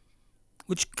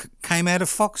which came out of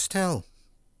Foxtel.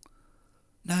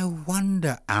 No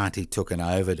wonder Auntie took an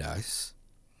overdose.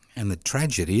 And the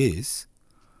tragedy is,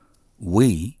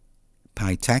 we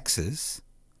pay taxes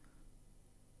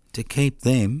to keep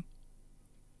them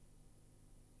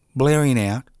blaring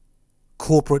out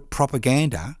corporate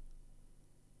propaganda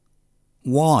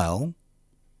while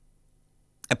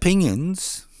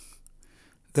opinions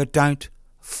that don't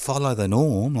follow the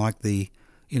norm, like the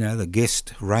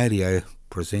guest radio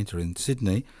presenter in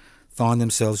Sydney, find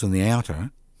themselves on the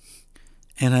outer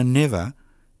and are never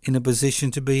in a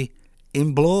position to be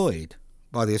employed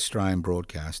by the Australian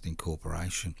Broadcasting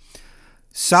Corporation.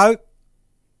 So,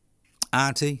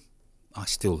 Auntie, I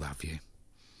still love you.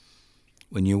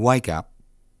 When you wake up,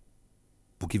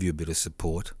 we'll give you a bit of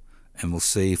support and we'll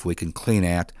see if we can clean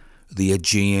out the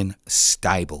Aegean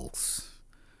stables.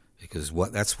 Because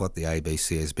that's what the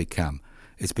ABC has become.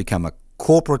 It's become a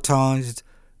corporatised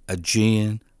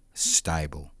Aegean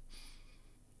stable.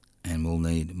 And we'll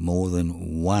need more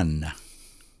than one.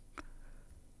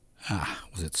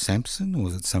 Was it Samson or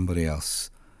was it somebody else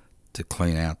to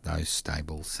clean out those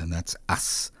stables? And that's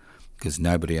us, because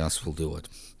nobody else will do it.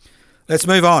 Let's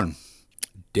move on.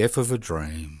 Death of a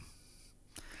dream.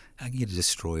 How can you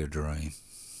destroy a dream?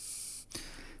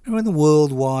 Remember when the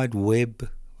World Wide Web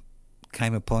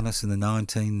came upon us in the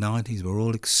 1990s? We were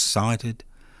all excited.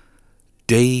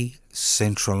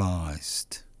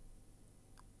 Decentralised.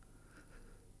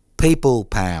 People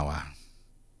power.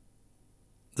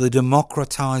 The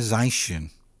democratisation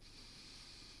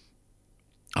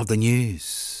of the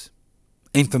news.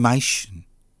 Information.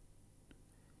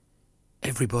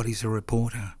 Everybody's a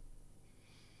reporter.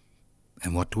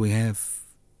 And what do we have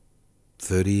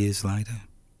 30 years later?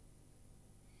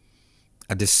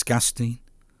 A disgusting,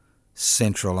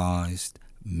 centralised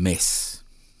mess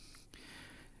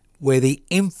where the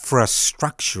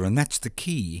infrastructure, and that's the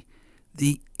key,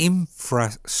 the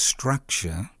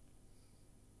infrastructure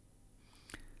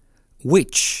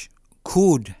which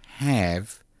could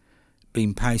have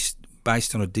been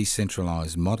based on a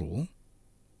decentralised model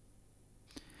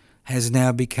has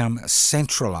now become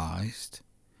centralised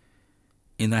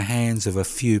in the hands of a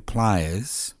few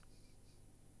players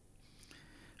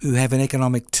who have an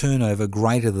economic turnover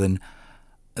greater than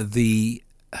the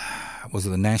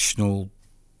national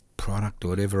product or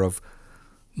whatever of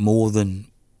more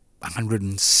than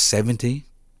 170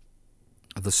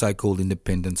 of the so-called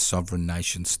independent sovereign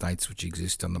nation states which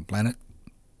exist on the planet.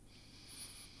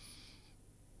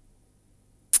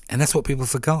 And that's what people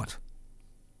forgot.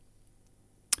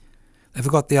 They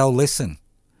forgot the old lesson.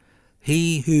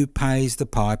 He who pays the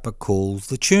piper calls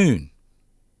the tune.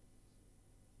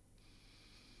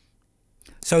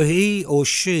 So he or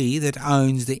she that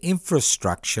owns the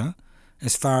infrastructure,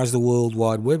 as far as the World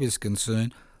Wide Web is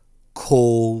concerned,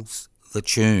 calls the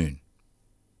tune.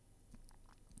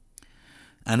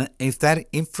 And if that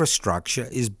infrastructure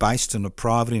is based on a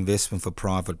private investment for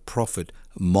private profit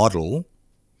model,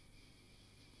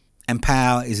 and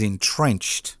power is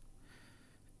entrenched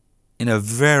in a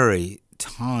very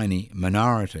tiny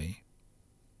minority,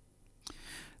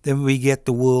 then we get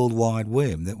the World Wide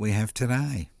Web that we have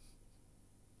today,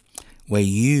 where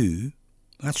you,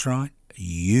 that's right,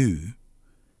 you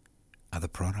are the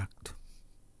product.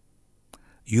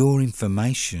 Your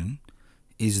information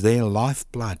is their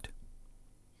lifeblood,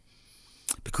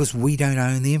 because we don't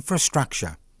own the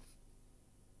infrastructure.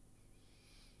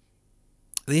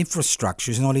 The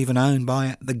infrastructure is not even owned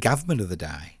by the government of the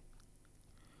day.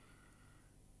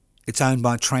 It's owned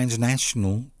by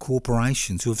transnational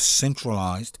corporations who have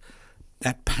centralised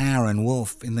that power and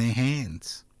wealth in their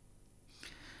hands,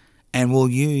 and will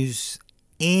use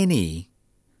any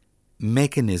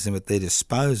mechanism at their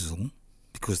disposal,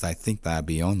 because they think they are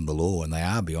beyond the law, and they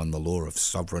are beyond the law of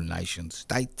sovereign nation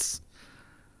states,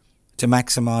 to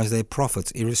maximise their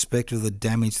profits, irrespective of the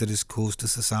damage that is caused to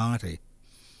society,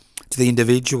 to the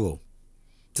individual,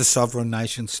 to sovereign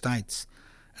nation states,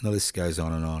 and the list goes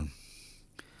on and on.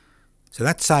 So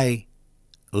that's a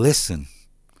lesson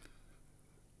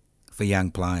for young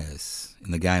players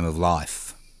in the game of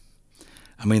life.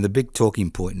 I mean, the big talking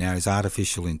point now is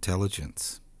artificial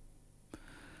intelligence.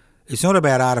 It's not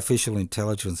about artificial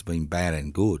intelligence being bad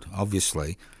and good.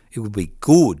 Obviously, it would be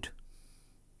good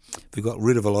if we got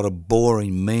rid of a lot of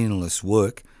boring, meaningless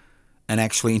work and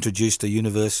actually introduced a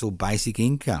universal basic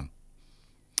income.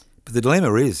 But the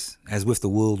dilemma is, as with the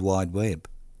World Wide Web,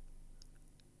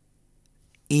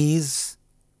 is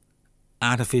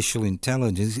artificial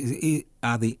intelligence,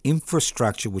 are the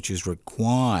infrastructure which is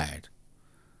required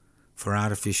for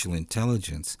artificial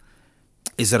intelligence,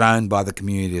 is it owned by the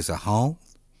community as a whole?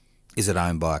 Is it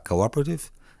owned by a cooperative?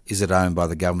 Is it owned by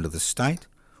the government of the state?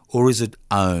 Or is it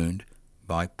owned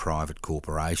by private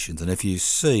corporations? And if you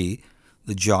see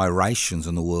the gyrations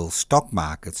in the world stock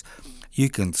markets, you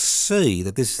can see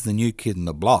that this is the new kid on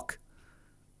the block,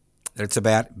 that it's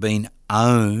about being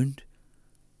owned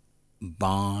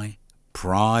by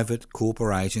private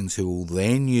corporations who will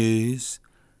then use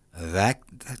that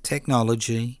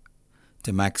technology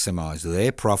to maximise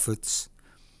their profits,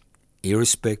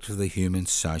 irrespective of the human,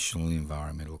 social and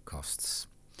environmental costs.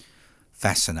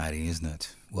 Fascinating, isn't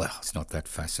it? Well, it's not that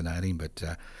fascinating, but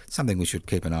something we should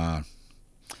keep an eye on.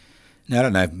 Now, I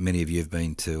don't know if many of you have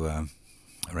been to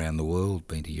around the world,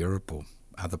 been to Europe or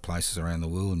other places around the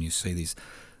world, and you see these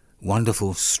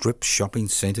wonderful strip shopping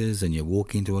centres, and you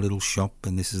walk into a little shop,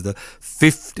 and this is the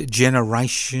 5th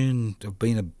generation of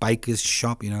being a baker's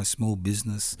shop, a small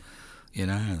business,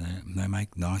 they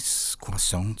make nice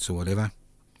croissants or whatever.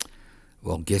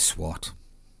 Well, guess what?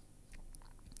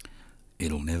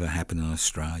 It'll never happen in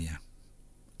Australia.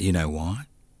 You know why?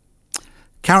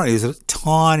 Currently, there's a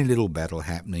tiny little battle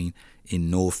happening in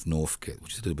North Northcote,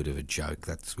 which is a little bit of a joke.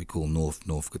 We call North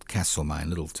Northcote Castlemaine,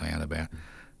 little town about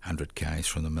 100 k's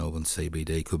from the Melbourne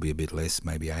CBD, could be a bit less,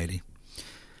 maybe 80.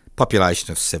 Population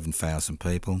of 7,000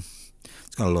 people.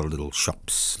 It's got a lot of little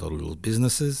shops, a lot of little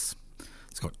businesses.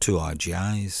 It's got 2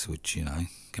 IGAs, which,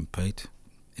 compete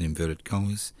in inverted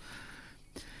commas.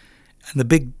 And the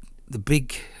big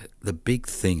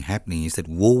thing happening is that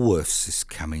Woolworths is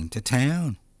coming to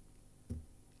town.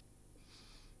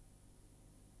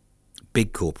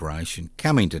 Big corporation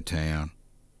coming to town.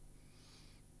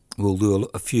 We'll do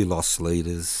a few loss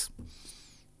leaders,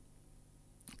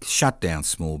 shut down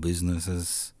small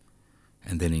businesses,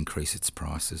 and then increase its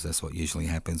prices. That's what usually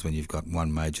happens when you've got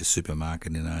one major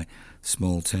supermarket in a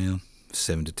small town,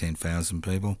 7,000 to 10,000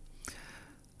 people.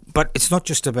 But it's not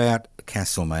just about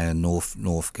Castlemaine and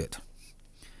Northcote.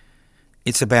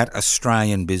 It's about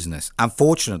Australian business.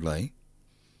 Unfortunately,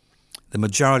 the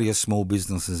majority of small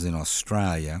businesses in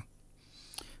Australia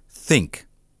think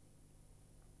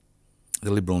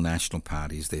the Liberal National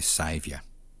Party is their saviour.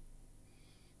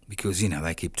 Because,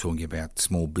 they keep talking about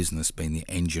small business being the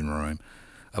engine room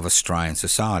of Australian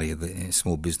society. The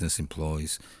small business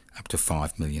employs up to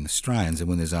 5 million Australians, and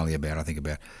when there's only about 10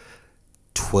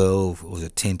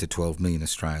 to 12 million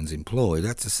Australians employed,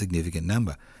 that's a significant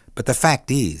number. But the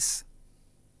fact is,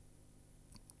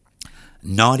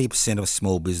 90% of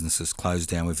small businesses close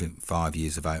down within 5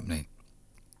 years of opening.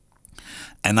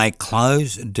 And they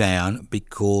close down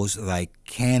because they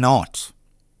cannot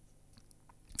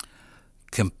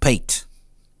compete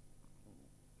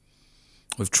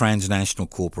with transnational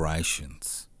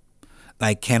corporations.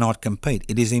 They cannot compete.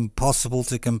 It is impossible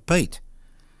to compete.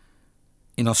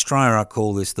 In Australia, I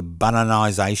call this the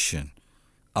bananisation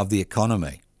of the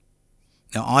economy.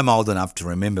 Now, I'm old enough to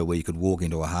remember where you could walk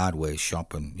into a hardware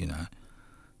shop and,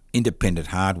 independent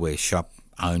hardware shop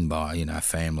owned by, a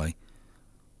family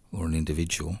or an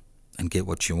individual and get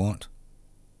what you want.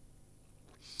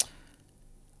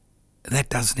 That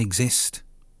doesn't exist.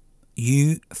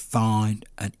 You find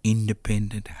an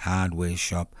independent hardware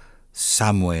shop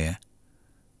somewhere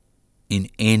in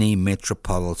any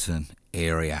metropolitan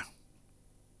area.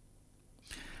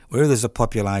 Where there's a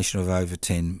population of over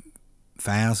 10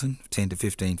 to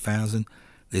 15,000,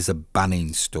 there's a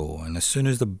Bunnings store. And as soon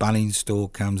as the Bunnings store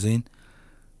comes in,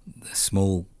 the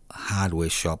small hardware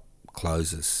shop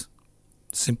closes.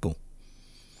 Simple.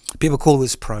 People call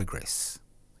this progress.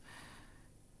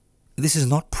 This is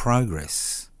not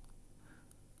progress.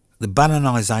 The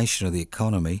bananisation of the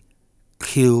economy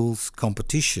kills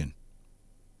competition.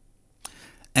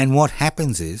 And what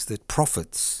happens is that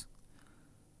profits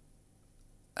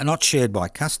are not shared by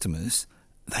customers,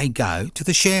 they go to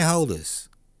the shareholders.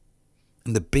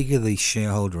 And the bigger the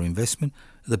shareholder investment,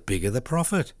 the bigger the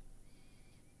profit.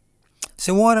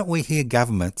 So why don't we hear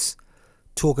governments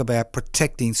talk about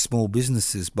protecting small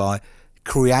businesses by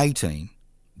creating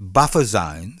buffer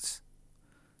zones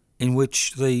in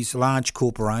which these large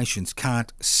corporations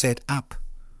can't set up?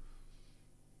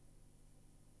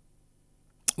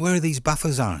 Where are these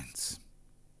buffer zones?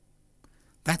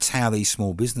 That's how these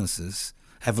small businesses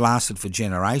have lasted for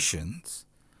generations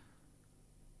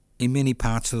in many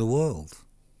parts of the world.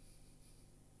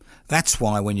 That's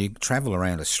why when you travel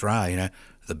around Australia,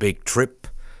 the big trip,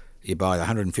 you buy the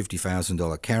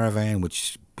 $150,000 caravan,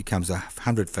 which becomes a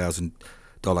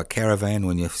 $100,000 caravan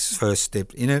when you first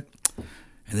step in it,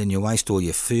 and then you waste all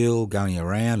your fuel going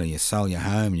around and you sell your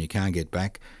home and you can't get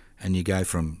back, and you go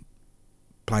from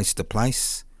place to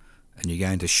place and you go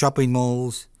into shopping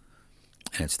malls,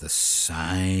 and it's the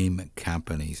same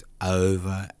companies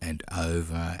over and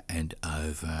over and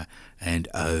over and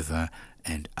over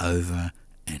and over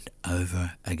and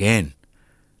over again.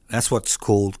 That's what's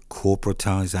called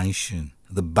corporatisation,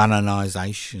 the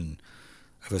bananisation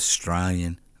of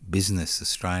Australian business,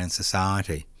 Australian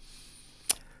society.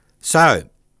 So,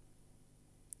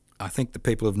 I think the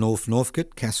people of North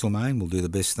Northcote, Castlemaine, will do the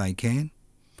best they can,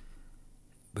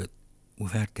 but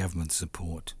without government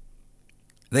support,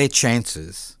 their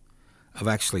chances of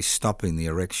actually stopping the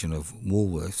erection of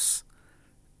Woolworths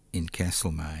in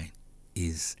Castlemaine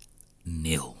is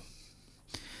nil.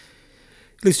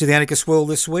 Listen to the Anarchist World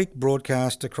this week,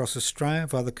 broadcast across Australia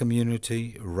via the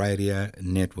Community Radio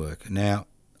Network. Now,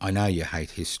 I know you hate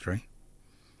history.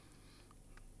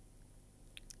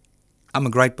 I'm a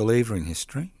great believer in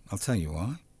history. I'll tell you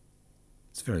why.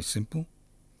 It's very simple.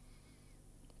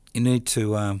 You need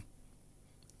to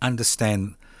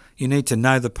understand, you need to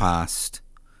know the past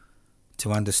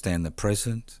to understand the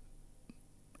present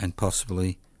and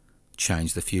possibly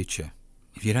change the future.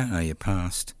 If you don't know your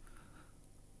past,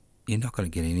 you're not going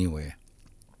to get anywhere.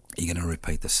 You're going to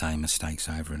repeat the same mistakes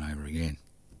over and over again.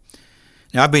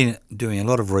 Now, I've been doing a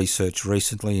lot of research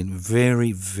recently in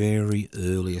very, very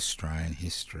early Australian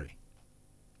history.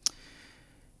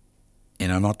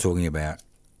 And I'm not talking about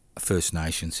First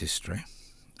Nations history.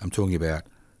 I'm talking about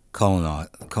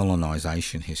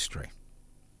colonisation history.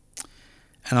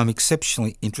 And I'm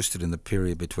exceptionally interested in the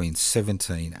period between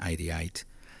 1788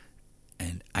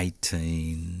 and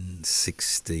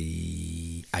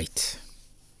 1868.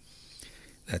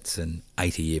 That's an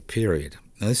 80-year period.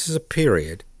 Now, this is a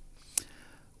period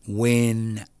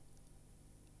when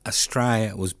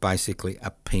Australia was basically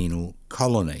a penal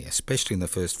colony, especially in the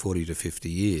first 40 to 50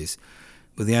 years,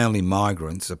 with the only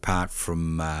migrants, apart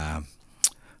from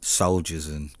soldiers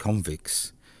and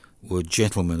convicts, were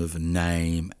gentlemen of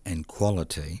name and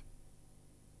quality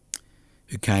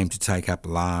who came to take up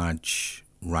large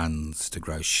runs to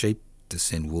grow sheep to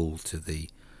send wool to the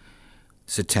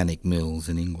satanic mills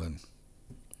in England.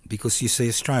 Because you see,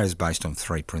 Australia is based on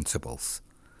three principles: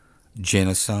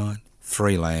 genocide,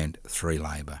 free land, free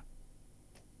labour.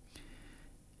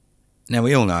 Now,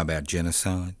 we all know about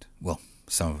genocide. Well,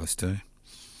 some of us do.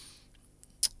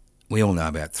 We all know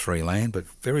about free land, but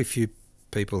very few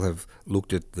people have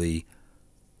looked at the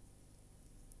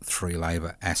free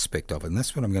labour aspect of it. And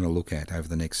that's what I'm going to look at over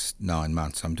the next 9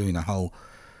 months. I'm doing a whole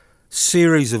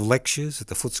series of lectures at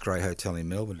the Footscray Hotel in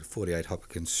Melbourne at 48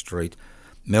 Hopkins Street,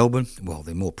 Melbourne. Well,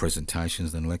 they're more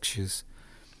presentations than lectures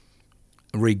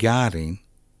regarding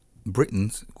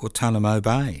Britain's Guantanamo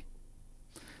Bay.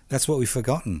 That's what we've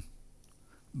forgotten.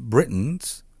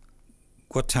 Britain's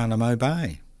Guantanamo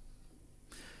Bay.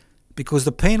 Because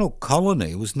the penal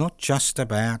colony was not just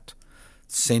about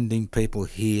sending people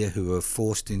here who were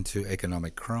forced into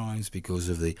economic crimes because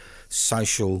of the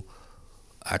social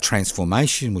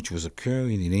transformation which was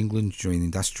occurring in England during the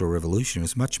Industrial Revolution. It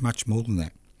was much, much more than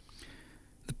that.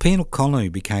 The penal colony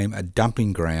became a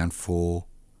dumping ground for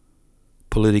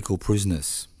political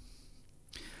prisoners.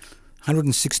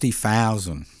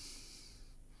 160,000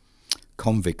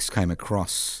 convicts came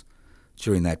across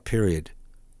during that period.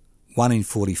 1 in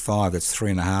 45, that's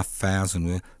 3,500,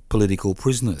 were political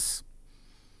prisoners.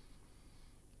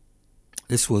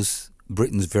 This was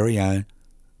Britain's very own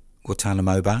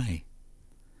Guantanamo Bay.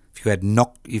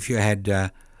 If you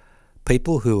had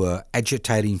people who were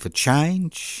agitating for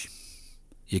change,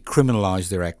 you criminalised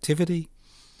their activity,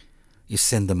 you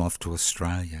send them off to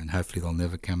Australia, and hopefully they'll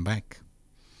never come back.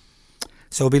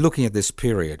 So we'll be looking at this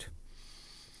period.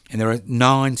 And there are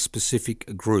 9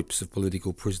 specific groups of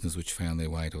political prisoners which found their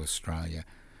way to Australia.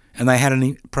 And they had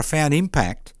a profound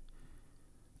impact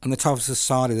on the type of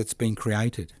society that's been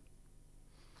created.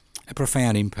 A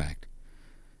profound impact.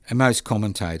 And most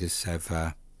commentators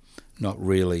have not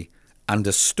really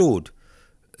understood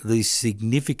the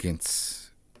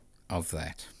significance of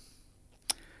that.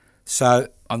 So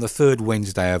on the third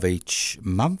Wednesday of each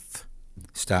month,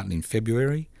 starting in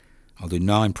February, I'll do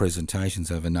 9 presentations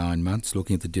over 9 months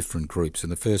looking at the different groups.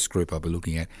 And the first group I'll be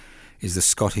looking at is the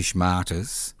Scottish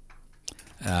martyrs,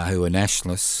 who are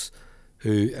nationalists,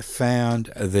 who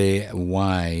found their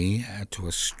way to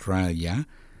Australia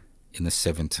in the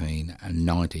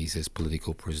 1790s as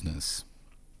political prisoners.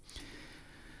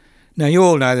 Now, you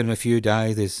all know that in a few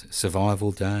days there's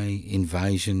Survival Day,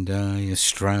 Invasion Day,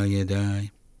 Australia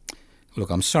Day. Look,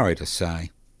 I'm very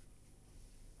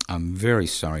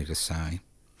sorry to say,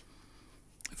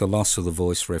 the loss of the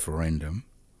voice referendum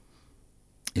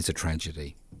is a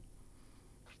tragedy.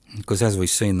 Because as we've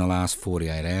seen in the last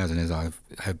 48 hours, and as I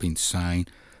have been saying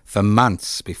for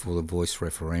months before the voice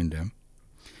referendum,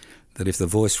 that if the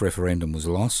voice referendum was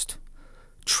lost,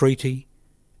 treaty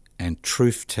and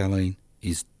truth-telling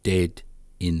is dead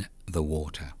in the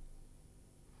water.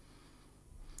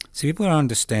 See, people don't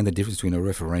understand the difference between a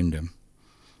referendum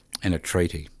and a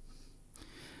treaty.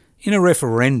 In a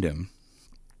referendum,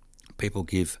 people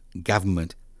give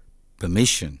government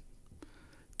permission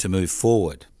to move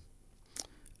forward.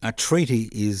 A treaty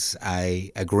is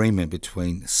an agreement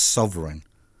between sovereign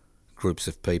groups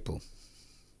of people.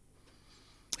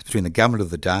 It's between the government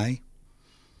of the day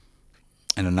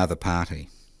and another party.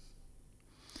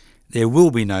 There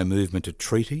will be no movement to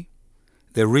treaty.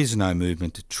 There is no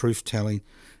movement to truth-telling,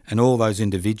 and all those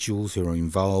individuals who are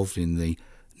involved in the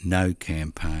No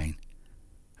campaign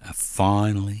are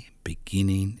finally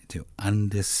beginning to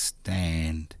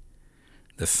understand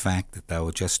the fact that they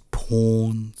were just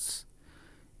pawns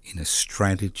in a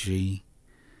strategy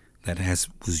that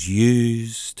was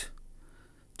used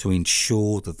to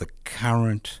ensure that the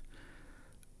current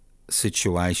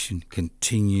situation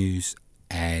continues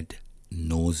ad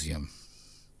nauseum.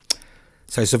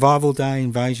 So Survival Day,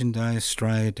 Invasion Day,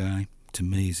 Australia Day, to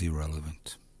me is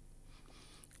irrelevant.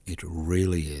 It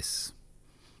really is.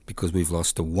 Because we've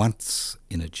lost a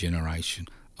once-in-a-generation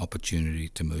opportunity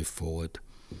to move forward.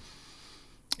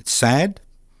 It's sad,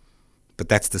 but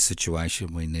that's the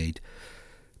situation we need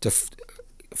to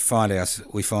find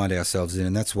ourselves in,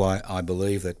 and that's why I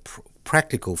believe that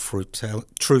practical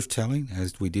truth-telling,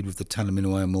 as we did with the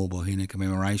Tanaminoa Mulbohina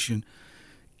commemoration,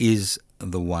 is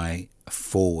the way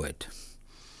forward.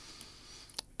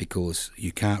 Because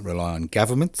you can't rely on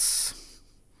governments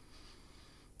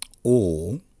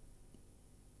or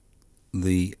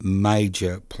the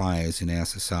major players in our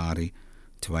society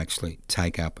to actually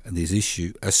take up this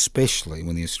issue, especially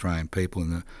when the Australian people in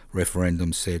the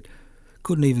referendum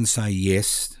couldn't even say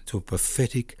yes to a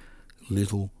pathetic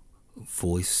little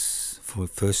voice for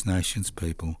First Nations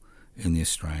people in the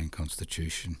Australian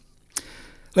Constitution.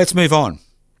 Let's move on.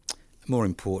 A more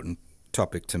important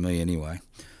topic to me anyway.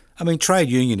 I mean, trade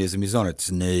unionism is on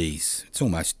its knees. It's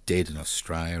almost dead in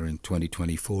Australia in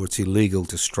 2024. It's illegal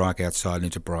to strike outside an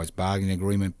enterprise bargaining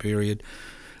agreement period.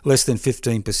 Less than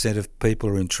 15% of people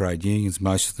are in trade unions.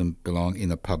 Most of them belong in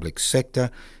the public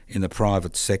sector. In the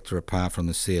private sector, apart from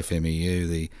the CFMEU,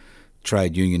 the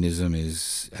trade unionism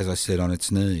is, as I said, on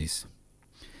its knees.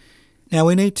 Now,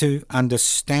 we need to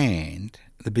understand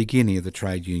the beginning of the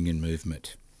trade union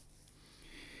movement.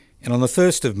 And on the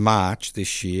 1st of March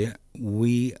this year,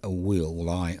 the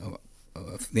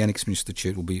Anarchist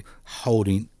Institute will be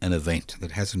holding an event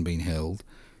that hasn't been held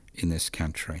in this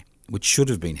country, which should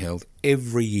have been held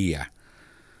every year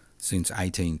since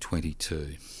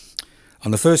 1822.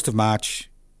 On the 1st of March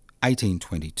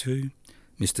 1822,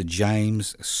 Mr.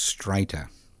 James Straiter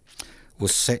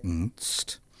was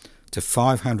sentenced to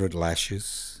 500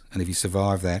 lashes, and if he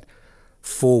survived that,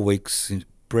 4 weeks in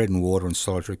bread and water and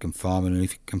solitary confinement, and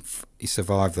if he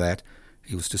survived that,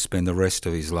 he was to spend the rest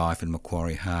of his life in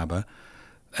Macquarie Harbour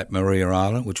at Maria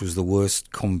Island, which was the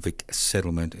worst convict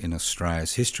settlement in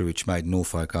Australia's history, which made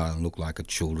Norfolk Island look like a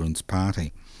children's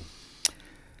party.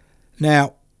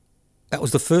 Now, that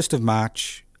was the 1st of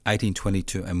March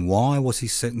 1822, and why was he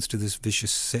sentenced to this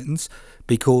vicious sentence?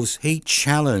 Because he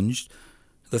challenged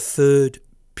the third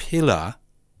pillar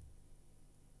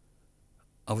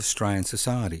of Australian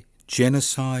society: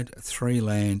 genocide, 3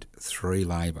 land, 3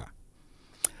 labour.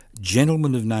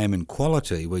 Gentlemen of name and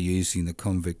quality were using the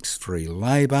convicts' free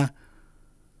labour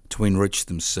to enrich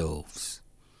themselves.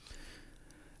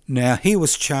 Now, he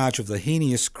was charged with the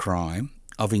heinous crime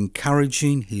of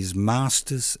encouraging his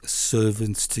master's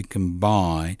servants to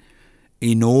combine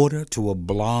in order to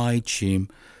oblige him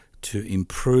to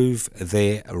improve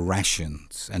their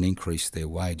rations and increase their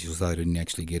wages, although they didn't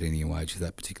actually get any wages at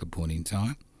that particular point in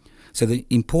time. So the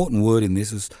important word in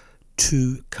this is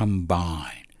to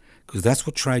combine, because that's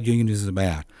what trade union is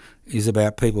about. It is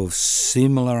about people with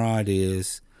similar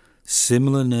ideas,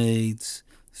 similar needs,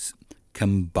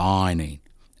 combining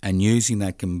and using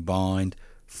that combined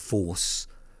force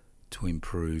to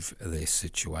improve their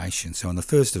situation. So on the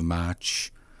 1st of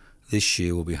March this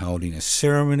year, we'll be holding a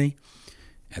ceremony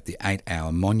at the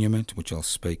 8-hour monument, which I'll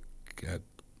speak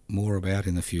more about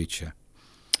in the future.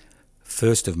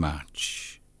 1st of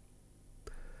March.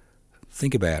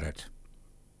 Think about it.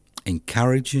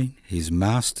 Encouraging his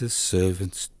master's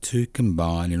servants to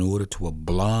combine in order to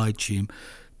oblige him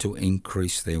to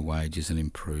increase their wages and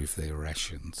improve their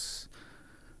rations.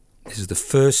 This is the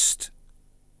first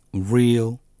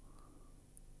real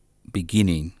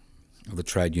beginning of the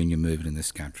trade union movement in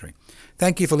this country.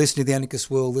 Thank you for listening to The Anarchist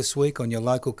World this week on your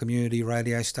local community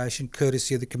radio station,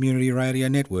 courtesy of the Community Radio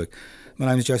Network. My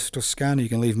name is Joseph Toscano. You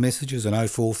can leave messages on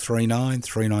 0439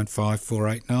 395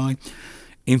 489.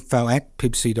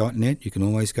 info@pipsy.net. You can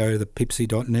always go to the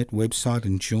pipsy.net website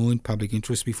and join public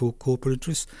interest before corporate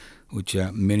interest, which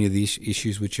are many of the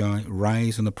issues which I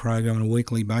raise on the program on a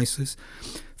weekly basis.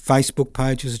 Facebook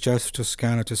pages, Joseph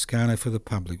Toscano, Toscano for the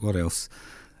public. What else?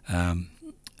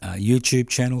 YouTube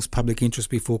channels, public interest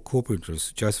before corporate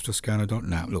interest,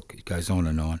 josephtoscano.net. Look, it goes on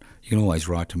and on. You can always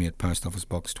write to me at Post Office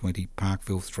Box 20,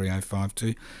 Parkville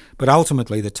 3052. But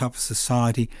ultimately, the type of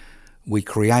society we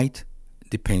create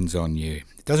depends on you.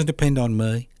 It doesn't depend on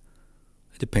me.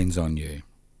 It depends on you.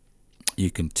 You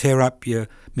can tear up your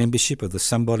membership of the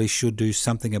Somebody Should Do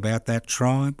Something About That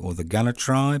tribe or the Gunner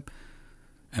tribe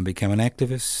and become an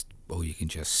activist, or you can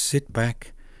just sit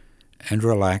back and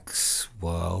relax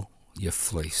while you're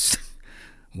fleeced,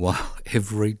 while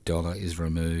every dollar is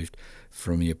removed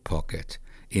from your pocket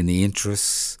in the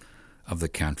interests of the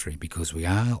country, because we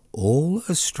are all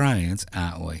Australians,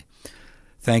 aren't we?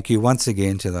 Thank you once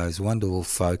again to those wonderful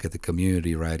folk at the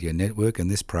Community Radio Network, and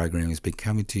this program has been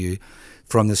coming to you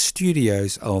from the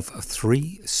studios of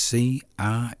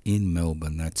 3CR in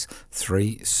Melbourne. That's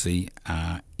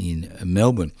 3CR in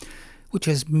Melbourne, which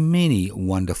has many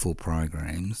wonderful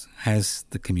programs, has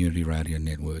the Community Radio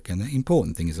Network. And the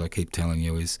important thing, as I keep telling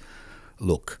you, is,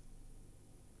 look,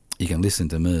 you can listen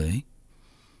to me,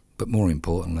 but more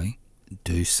importantly,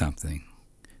 do something.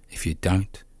 If you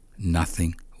don't,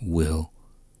 nothing will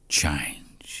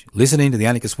change. Listening to The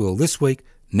Anarchist World this week,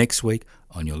 next week,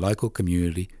 on your local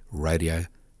community radio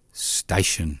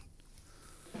station.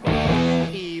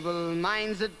 Evil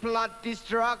minds that plot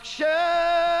destruction,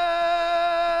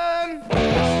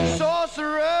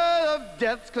 sorcerer of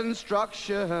death's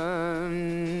construction.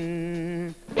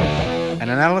 An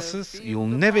analysis you'll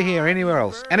never hear anywhere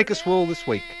else. Anarchist World this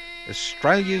week,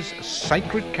 Australia's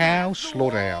sacred cow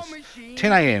slaughterhouse,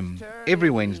 10 a.m. every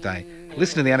Wednesday.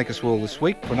 Listen to The Anarchist World this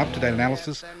week for an up-to-date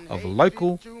analysis of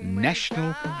local,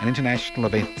 national and international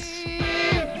events.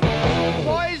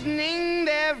 Poisoning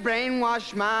their brainwash.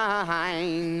 wash my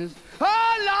hands.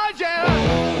 Oh, Lord,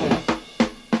 yeah.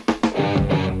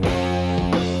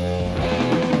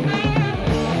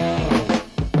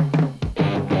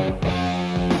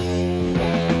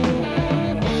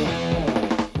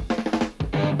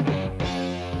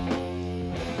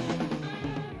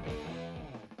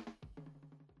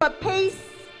 A peace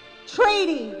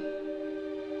treaty,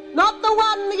 not the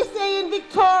one you see in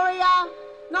Victoria,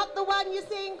 not the one you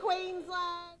see in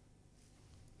Queensland.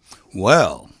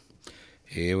 Well,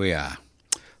 here we are.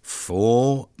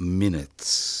 4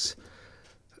 minutes.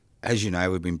 As you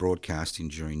know, we've been broadcasting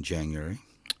during January,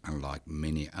 unlike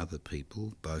many other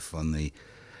people, both on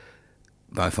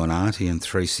Artie and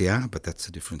 3CR, but that's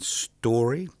a different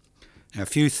story. Now, a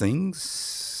few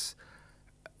things.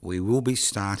 We will be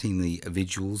starting the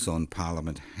vigils on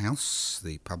Parliament House,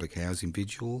 the public housing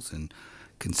vigils, and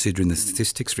considering the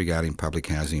statistics regarding public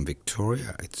housing in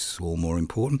Victoria, it's all more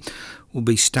important. We'll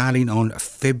be starting on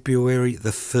February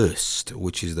the 1st,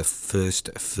 which is the first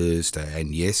Thursday.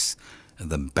 And yes,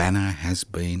 the banner has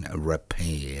been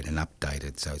repaired and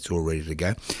updated, so it's all ready to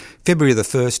go. February the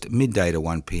 1st, midday to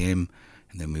 1 p.m,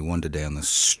 and then we wander down the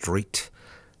street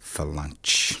for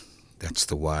lunch. That's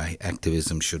the way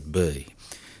activism should be.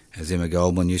 As Emma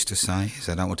Goldman used to say,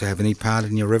 I don't want to have any part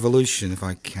in your revolution if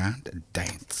I can't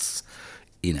dance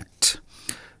in it.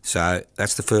 So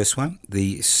that's the first one.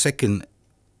 The second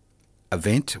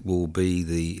event will be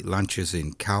the lunches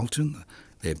in Carlton.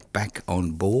 They're back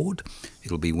on board.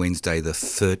 It'll be Wednesday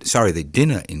the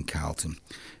dinner in Carlton,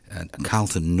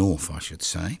 Carlton North, I should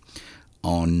say,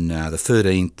 on the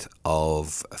 13th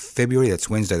of February. That's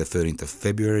Wednesday the 13th of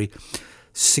February.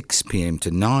 6 p.m. to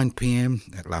 9 p.m.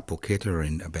 at La Porchetta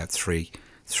in about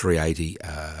 380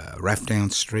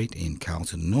 Rathdown Street in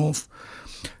Carlton North.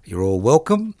 You're all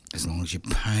welcome as long as you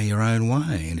pay your own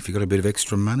way. And if you've got a bit of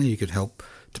extra money, you could help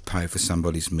to pay for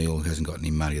somebody's meal who hasn't got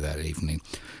any money that evening,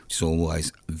 which is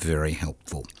always very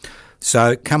helpful.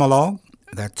 So come along.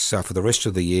 That's for the rest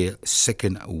of the year,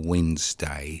 second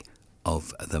Wednesday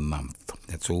of the month.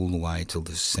 That's all the way till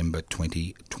December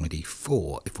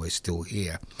 2024, if we're still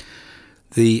here.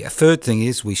 The third thing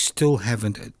is we still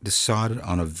haven't decided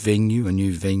on a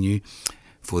new venue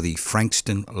for the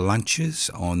Frankston lunches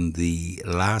on the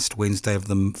last Wednesday of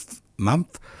the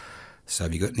month. So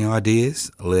if you've got any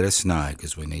ideas, let us know,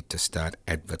 because we need to start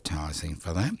advertising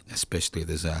for that, especially if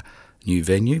there's a new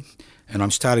venue. And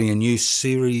I'm starting a new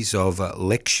series of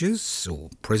lectures or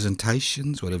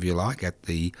presentations, whatever you like, at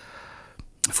the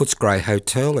Footscray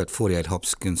Hotel at 48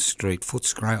 Hopkins Street,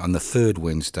 Footscray, on the third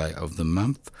Wednesday of the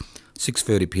month.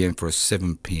 6:30 p.m. for a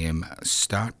 7 p.m.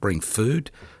 start. Bring food.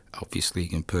 Obviously, you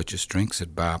can purchase drinks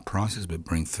at bar prices, but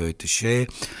bring food to share.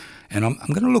 And I'm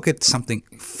going to look at something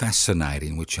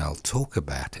fascinating, which I'll talk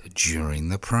about during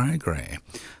the program.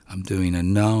 I'm doing a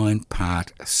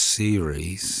 9-part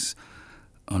series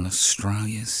on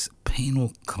Australia's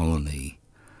penal colony.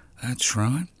 That's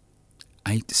right,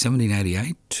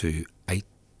 1788 to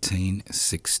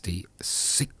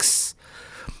 1866.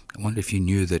 I wonder if you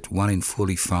knew that 1 in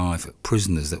 45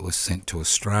 prisoners that were sent to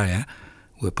Australia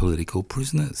were political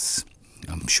prisoners.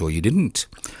 I'm sure you didn't.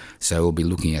 So we'll be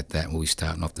looking at that. We'll be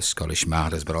starting off the Scottish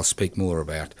martyrs, but I'll speak more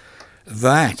about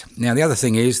that. Now, the other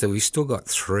thing is that we've still got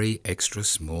 3 extra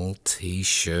small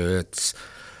T-shirts.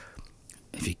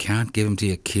 If you can't give them to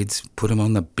your kids, put them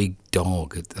on the big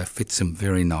dog. It fits them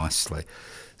very nicely.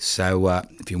 So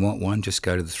if you want one, just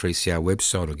go to the 3CR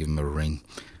website or give them a ring.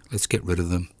 Let's get rid of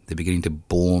them. They're beginning to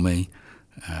bore me.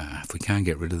 If we can't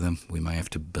get rid of them, we may have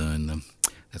to burn them.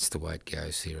 That's the way it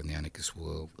goes here in the anarchist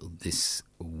world this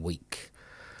week.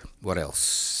 What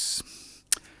else?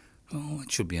 Oh,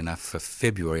 it should be enough for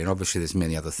February. And obviously there's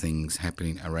many other things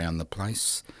happening around the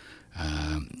place.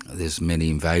 There's many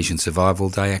Invasion Survival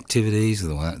Day activities.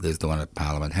 There's the one at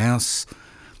Parliament House.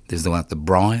 There's the one at the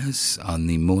Briars on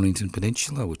the Mornington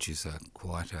Peninsula, which is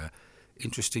quite an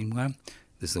interesting one.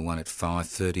 There's the one at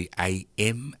 5:30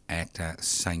 a.m. at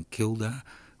St Kilda,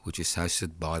 which is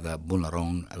hosted by the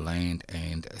Bunurong Land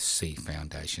and Sea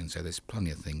Foundation. So there's plenty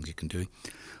of things you can do,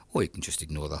 or you can just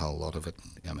ignore the whole lot of it.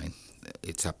 I mean,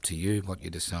 it's up to you what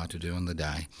you decide to do on the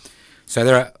day. So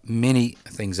there are many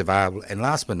things available. And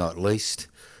last but not least,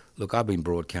 look, I've been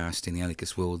broadcasting the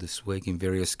anarchist world this week in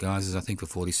various guises, I think for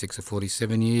 46 or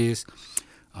 47 years.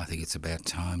 I think it's about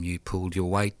time you pulled your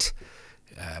weight.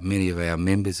 Many of our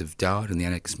members have died in the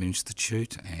Anarchist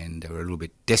Institute and are a little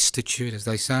bit destitute, as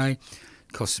they say.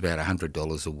 It costs about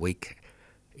 $100 a week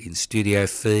in studio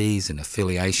fees and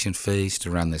affiliation fees to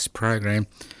run this program.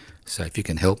 So if you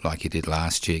can help like you did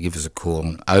last year, give us a call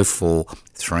on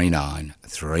 0439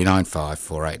 395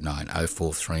 489,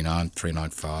 0439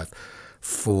 395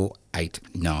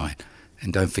 489.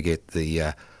 And don't forget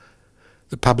the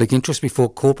public interest before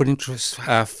corporate interest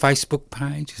Facebook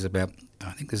page is about,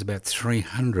 I think there's about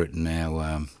 300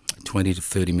 now 20 to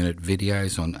 30 minute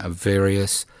videos on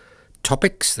various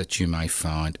topics that you may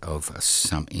find of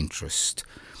some interest.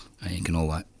 You can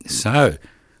always, so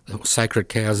the sacred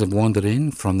cows have wandered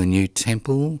in from the new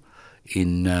temple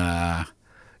in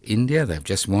India. They've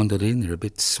just wandered in. They're a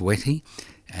bit sweaty.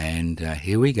 And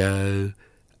here we go,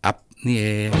 up in the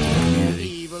air.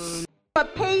 A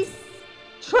peace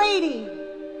treaty,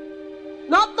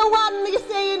 not the one you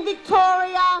see in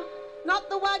Victoria, not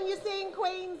the one you see in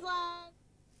Queensland.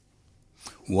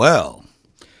 Well,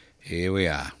 here we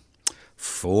are.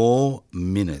 4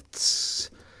 minutes.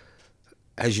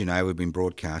 As you know, we've been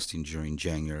broadcasting during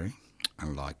January,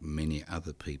 unlike many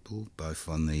other people, both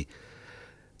on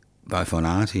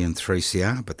Artie and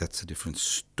 3CR, but that's a different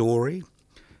story.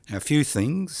 Now, a few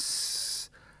things.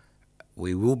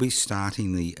 We will be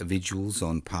starting the vigils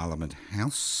on Parliament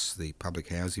House, the public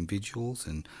housing vigils,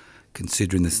 and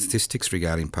considering the statistics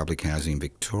regarding public housing in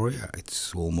Victoria,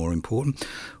 it's all more important.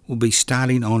 We'll be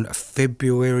starting on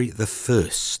February the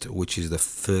 1st, which is the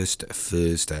first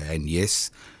Thursday. And yes,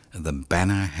 the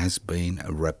banner has been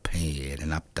repaired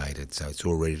and updated, so it's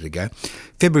all ready to go.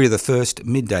 February the 1st,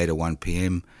 midday to 1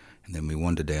 p.m, and then we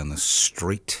wander down the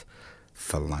street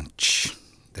for lunch.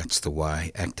 That's the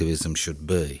way activism should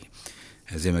be.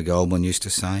 As Emma Goldman used to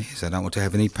say, I don't want to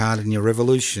have any part in your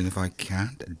revolution if I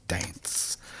can't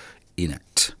dance in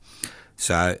it.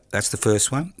 So that's the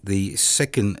first one. The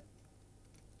second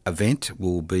event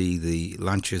will be the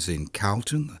lunches in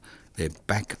Carlton. They're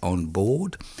back on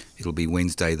board. It'll be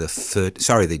Wednesday the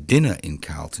 3rd, the dinner in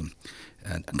Carlton,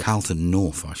 Carlton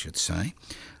North, I should say,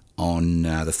 on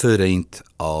the 13th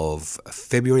of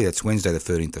February. That's Wednesday the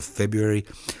 13th of February,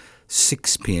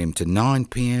 6 p.m. to 9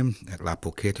 p.m. at La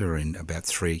Porchetta in about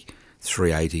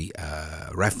 380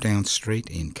 Rathdown Street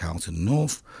in Carlton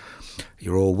North.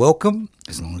 You're all welcome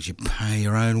as long as you pay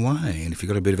your own way. And if you've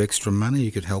got a bit of extra money,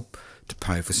 you could help to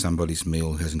pay for somebody's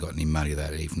meal who hasn't got any money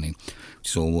that evening, which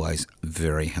is always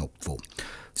very helpful.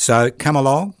 So come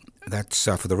along. That's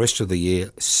for the rest of the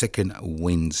year, second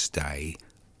Wednesday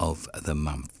of the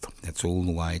month. That's all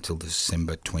the way till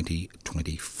December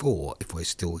 2024, if we're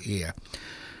still here.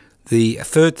 The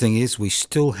third thing is we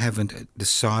still haven't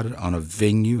decided on a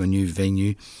new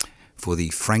venue for the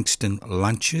Frankston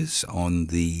lunches on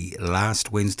the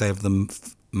last Wednesday of the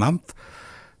month.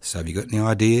 So if you've got any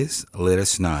ideas, let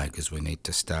us know, because we need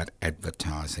to start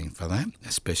advertising for that,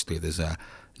 especially if there's a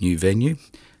new venue.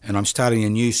 And I'm starting a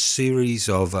new series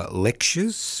of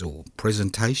lectures or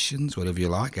presentations, whatever you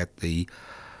like, at the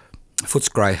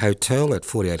Footscray Hotel at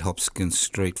 48 Hopkins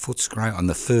Street, Footscray, on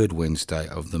the third Wednesday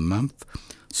of the month,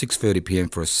 6:30 p.m.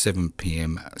 for a 7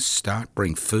 p.m. start.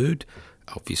 Bring food.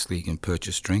 Obviously, you can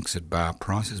purchase drinks at bar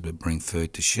prices, but bring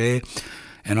food to share.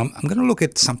 And I'm going to look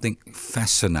at something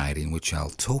fascinating, which I'll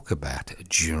talk about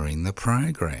during the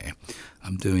program.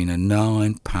 I'm doing a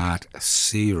 9-part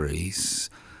series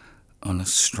on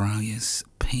Australia's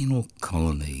penal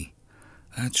colony.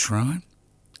 That's right,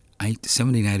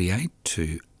 1788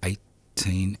 to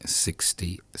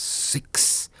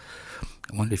 1866.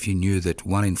 I wonder if you knew that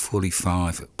 1 in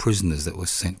 45 prisoners that were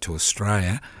sent to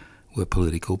Australia were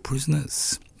political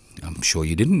prisoners. I'm sure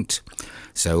you didn't.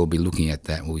 So we'll be looking at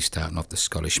that. We'll be starting off the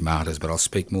Scottish martyrs, but I'll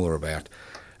speak more about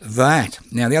that.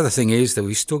 Now, the other thing is that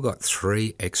we've still got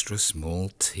 3 extra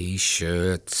small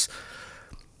T-shirts.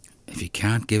 If you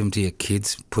can't give them to your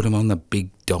kids, put them on the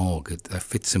big dog. It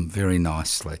fits them very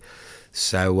nicely.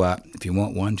 So if you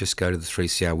want one, just go to the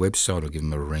 3CR website or give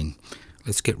them a ring.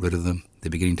 Let's get rid of them. They're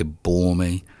beginning to bore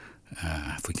me.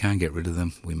 If we can't get rid of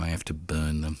them, we may have to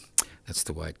burn them. That's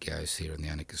the way it goes here in the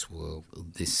anarchist world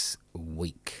this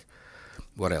week.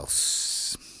 What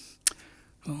else?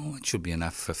 Oh, it should be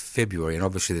enough for February. And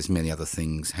obviously there's many other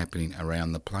things happening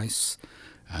around the place.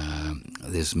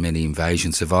 There's many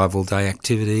Invasion Survival Day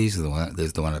activities.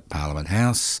 There's the one at Parliament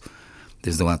House.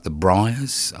 There's the one at the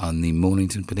Briars on the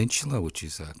Mornington Peninsula, which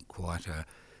is quite an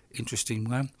interesting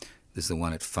one. There's the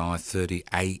one at 5:30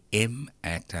 a.m.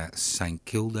 at St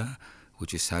Kilda,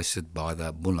 which is hosted by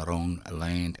the Bunurong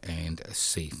Land and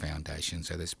Sea Foundation.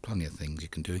 So there's plenty of things you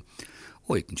can do,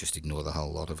 or you can just ignore the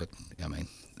whole lot of it. I mean,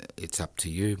 it's up to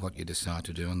you what you decide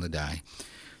to do on the day.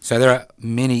 So there are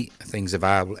many things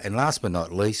available. And last but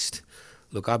not least,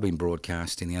 look, I've been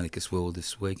broadcasting the anarchist world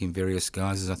this week in various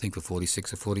guises, I think for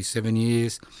 46 or 47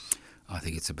 years. I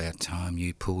think it's about time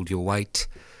you pulled your weight.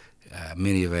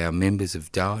 Many of our members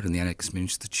have died in the Anarchist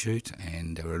Institute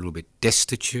and are a little bit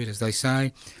destitute, as they say.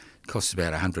 It costs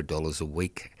about $100 a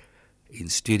week in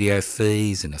studio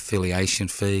fees and affiliation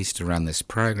fees to run this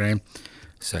program.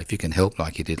 So if you can help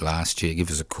like you did last year,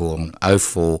 give us a call on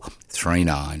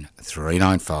 0439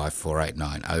 395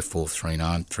 489,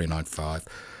 0439 395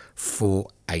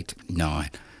 489.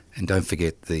 And don't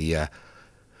forget the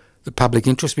public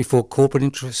interest before corporate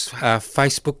interest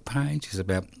Facebook page is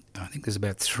about, I think there's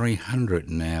about 300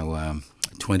 now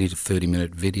 20 to 30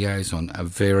 minute videos on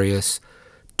various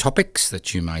topics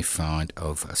that you may find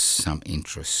of some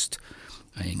interest.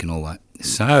 You can all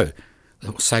so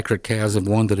the sacred cows have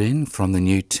wandered in from the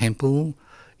new temple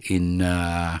in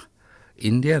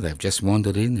India. They've just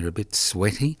wandered in. They're a bit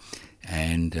sweaty,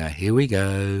 and here we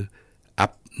go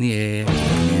up in the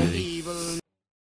air. Evil